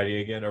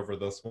Anxiety again over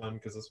this one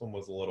because this one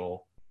was a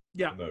little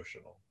Yeah,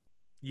 emotional.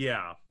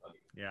 yeah,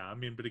 yeah. I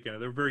mean, but again,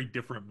 they're very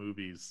different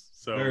movies.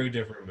 So Very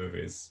different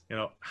movies.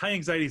 High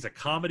Anxiety is a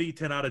comedy,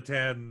 10 out of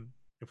 10.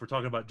 If we're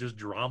talking about just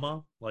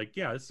drama, like,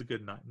 yeah, this is a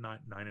good nine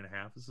and a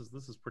half. This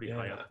is pretty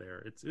high Yeah, up there.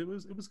 It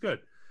was good. it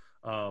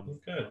was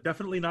good.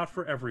 Definitely not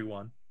for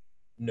everyone,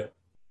 No.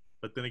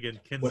 but then again,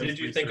 What Kinsey's did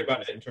you think research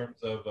about is. it in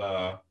terms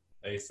of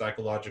a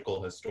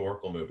psychological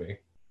historical movie?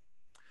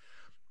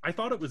 I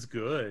thought it was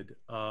good.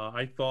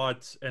 I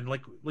thought, and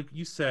like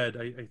you said,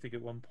 I think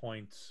at one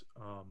point,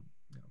 kind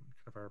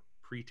of our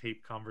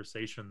pre-tape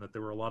conversation, that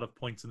there were a lot of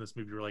points in this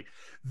movie where like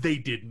they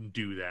didn't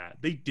do that.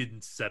 They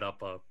didn't set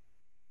up a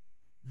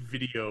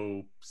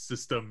video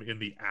system in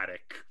the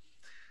attic,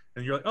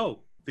 and you're like, oh,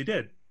 they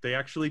did. They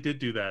actually did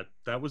do that.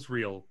 That was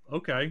real.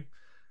 Okay.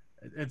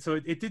 And so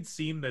it did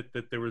seem that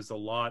there was a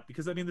lot,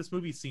 because I mean this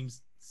movie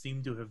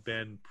seemed to have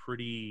been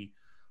pretty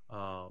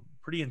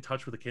in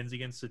touch with the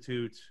Kinsey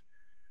Institute,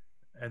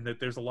 and that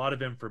there's a lot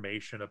of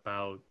information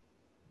about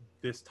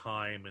this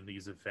time and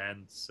these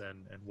events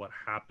and what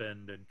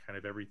happened and kind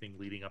of everything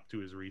leading up to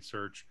his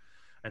research.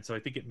 And so I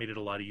think it made it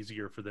a lot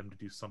easier for them to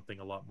do something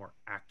a lot more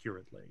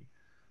accurately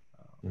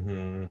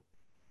Mm-hmm.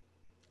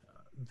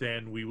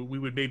 than we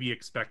would maybe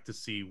expect to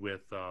see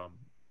with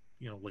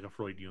like a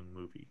Freud Jung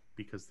movie,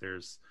 because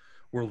there's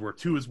World War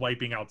II is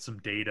wiping out some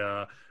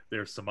data.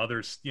 There's some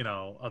other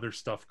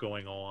stuff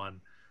going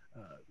on.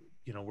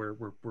 We're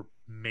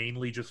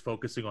mainly just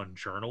focusing on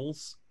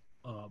journals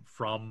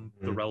from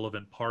the Mm-hmm.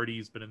 relevant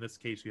parties, but in this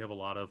case, you have a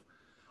lot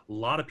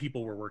of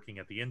people were working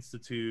at the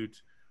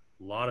institute.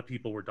 A lot of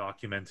people were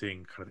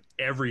documenting kind of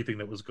everything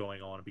that was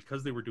going on, and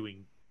because they were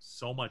doing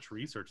so much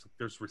research, like,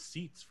 there's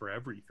receipts for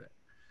everything.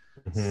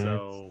 Mm-hmm.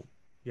 So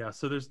yeah,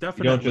 so there's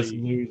You don't just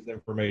definitely. lose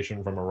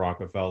information from a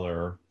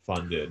Rockefeller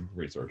funded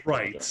research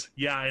Right. project.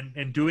 Yeah,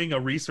 and doing a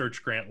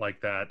research grant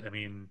like that, I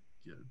mean,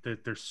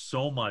 there's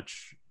so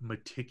much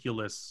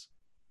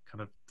so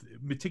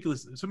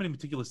many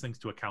meticulous things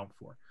to account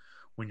for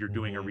when you're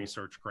doing a Mm-hmm.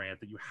 research grant,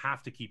 that you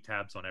have to keep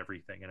tabs on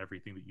everything and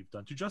everything that you've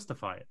done to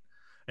justify it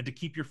and to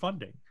keep your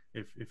funding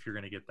if you're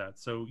going to get that.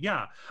 So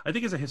yeah, I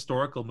think as a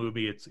historical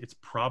movie, it's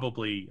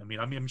probably.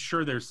 I'm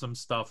sure there's some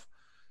stuff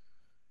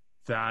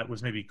that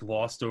was maybe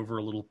glossed over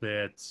a little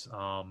bit. There's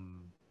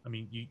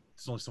only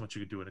so much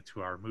you could do in a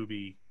 2-hour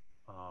movie.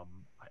 Um,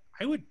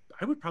 I would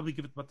probably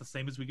give it about the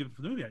same as we give it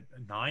for the movie, a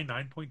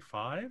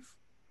 9.5.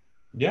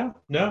 Yeah,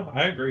 no,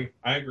 I agree.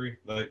 I agree.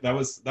 Like that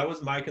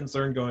was my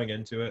concern going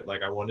into it.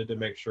 Like I wanted to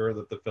make sure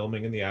that the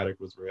filming in the attic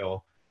was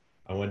real.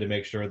 I wanted to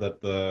make sure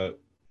that the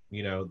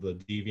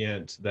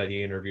deviant that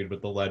he interviewed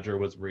with the ledger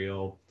was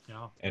real.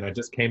 Yeah, And I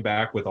just came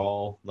back with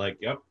all like,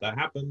 yep, that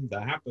happened,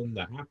 that happened,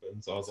 that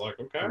happened. So I was like,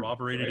 okay,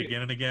 corroborated great.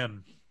 again and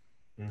again.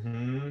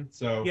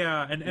 So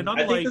Yeah, and I think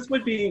unlike. this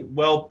would be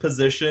well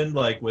positioned,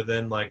 like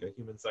within like a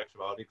human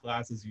sexuality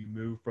class, as you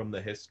move from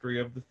the history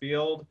of the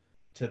field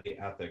to the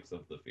ethics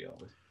of the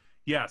field.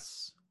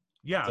 Yes,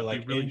 yeah, So they like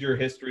end really. your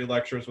history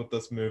lectures with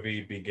this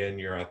movie, begin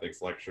your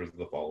ethics lectures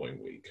the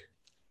following week.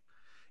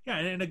 Yeah,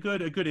 and a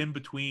good in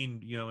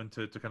between,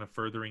 into kind of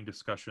furthering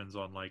discussions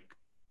on like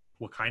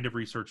what kind of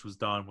research was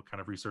done, what kind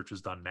of research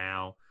is done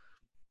now.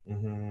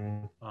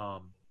 hmm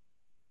Um,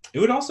 It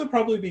would also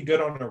probably be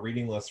good on a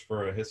reading list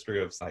for a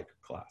history of psych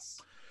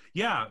class.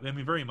 yeah, I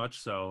mean, very much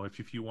so.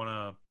 If you want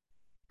to,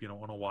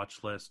 on a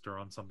watch list or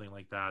on something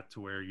like that,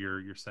 to where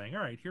you're saying,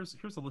 all right, here's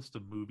a list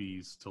of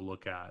movies to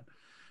look at.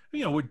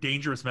 What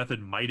Dangerous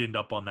Method might end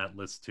up on that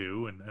list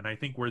too, and I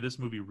think where this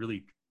movie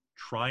really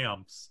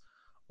triumphs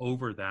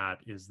over that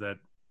is that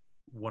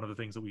one of the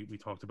things that we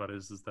talked about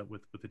is that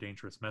with the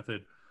Dangerous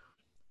Method,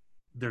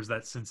 there's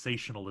that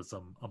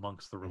sensationalism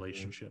amongst the hmm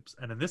relationships,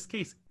 and in this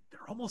case,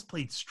 they're almost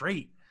played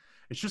straight.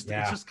 It's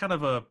Yeah. just kind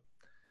of a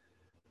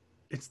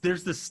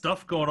there's this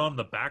stuff going on in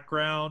the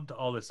background,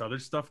 all this other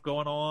stuff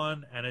going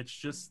on, and it's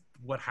just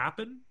what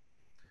happened.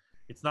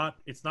 It's not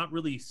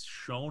really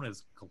shown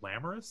as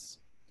glamorous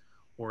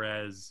or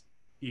as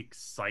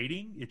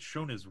exciting. It's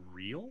shown as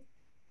real,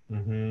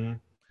 hmm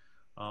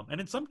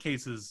and in some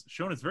cases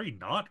shown as very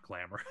not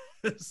glamorous.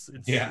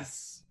 it's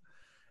Yes.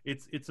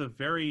 it's it's a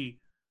very.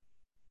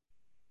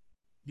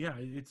 Yeah,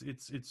 it's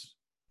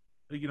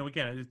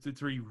again, it's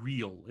very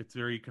real. It's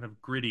very kind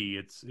of gritty.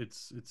 It's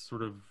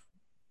sort of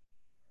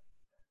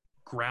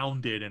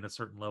grounded in a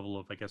certain level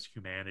of, I guess,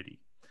 humanity,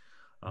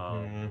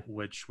 hmm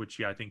which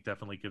yeah, I think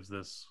definitely gives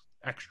this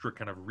extra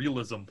kind of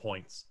realism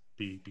points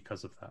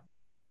because of that.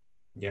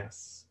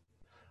 Yes.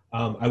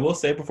 I will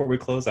say before we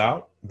close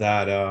out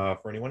that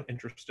for anyone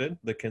interested,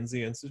 the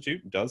Kinsey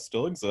Institute does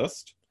still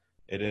exist.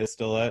 It is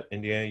still at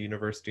Indiana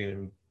University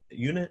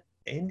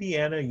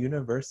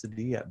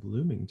at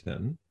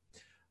Bloomington.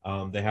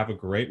 They have a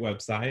great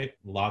website,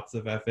 lots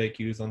of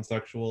FAQs on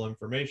sexual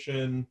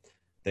information.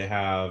 They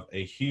have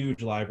a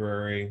huge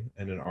library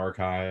and an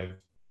archive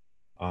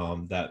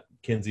that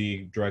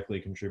Kinsey directly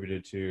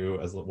contributed to,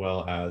 as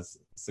well as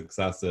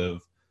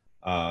successive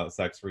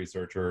sex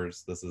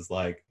researchers. This is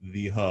like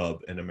the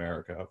hub in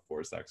America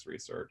for sex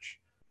research.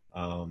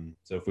 So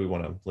if we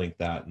want to link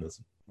that in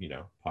this,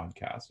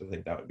 podcast, I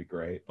think that would be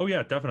great. Oh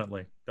yeah,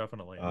 definitely. I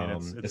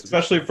mean, it's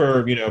Especially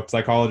for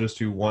psychologists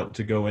who want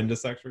to go into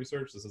sex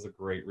research. This is a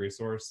great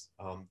resource.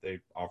 They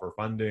offer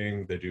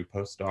funding. They do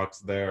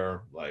postdocs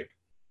there. Like,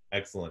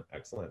 excellent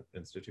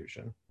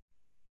institution.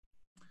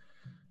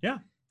 Yeah.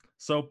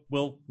 So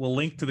we'll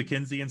link to the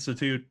Kinsey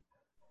Institute.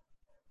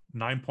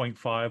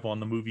 9.5 on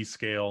the movie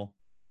scale,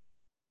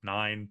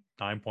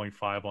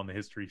 9.5 on the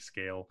history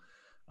scale.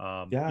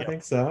 I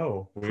think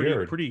so.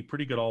 Weird.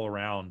 Pretty good all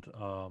around.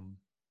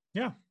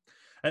 Yeah.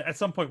 At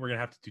some point we're gonna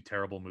have to do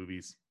terrible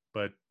movies,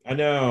 but I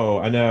know.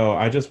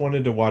 I just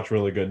wanted to watch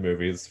really good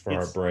movies for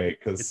our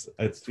break because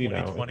it's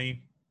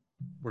 2020.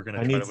 We're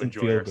gonna try to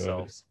enjoy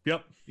ourselves. Good.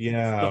 Yep.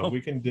 Yeah, we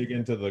can dig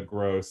into the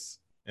gross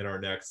in our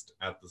next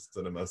At the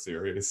Cinema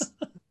series.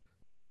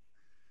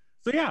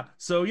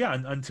 So yeah.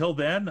 Until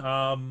then,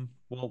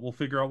 we'll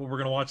figure out what we're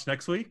gonna watch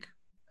next week,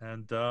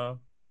 and yeah,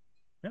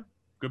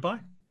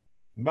 goodbye.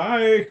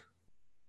 Bye.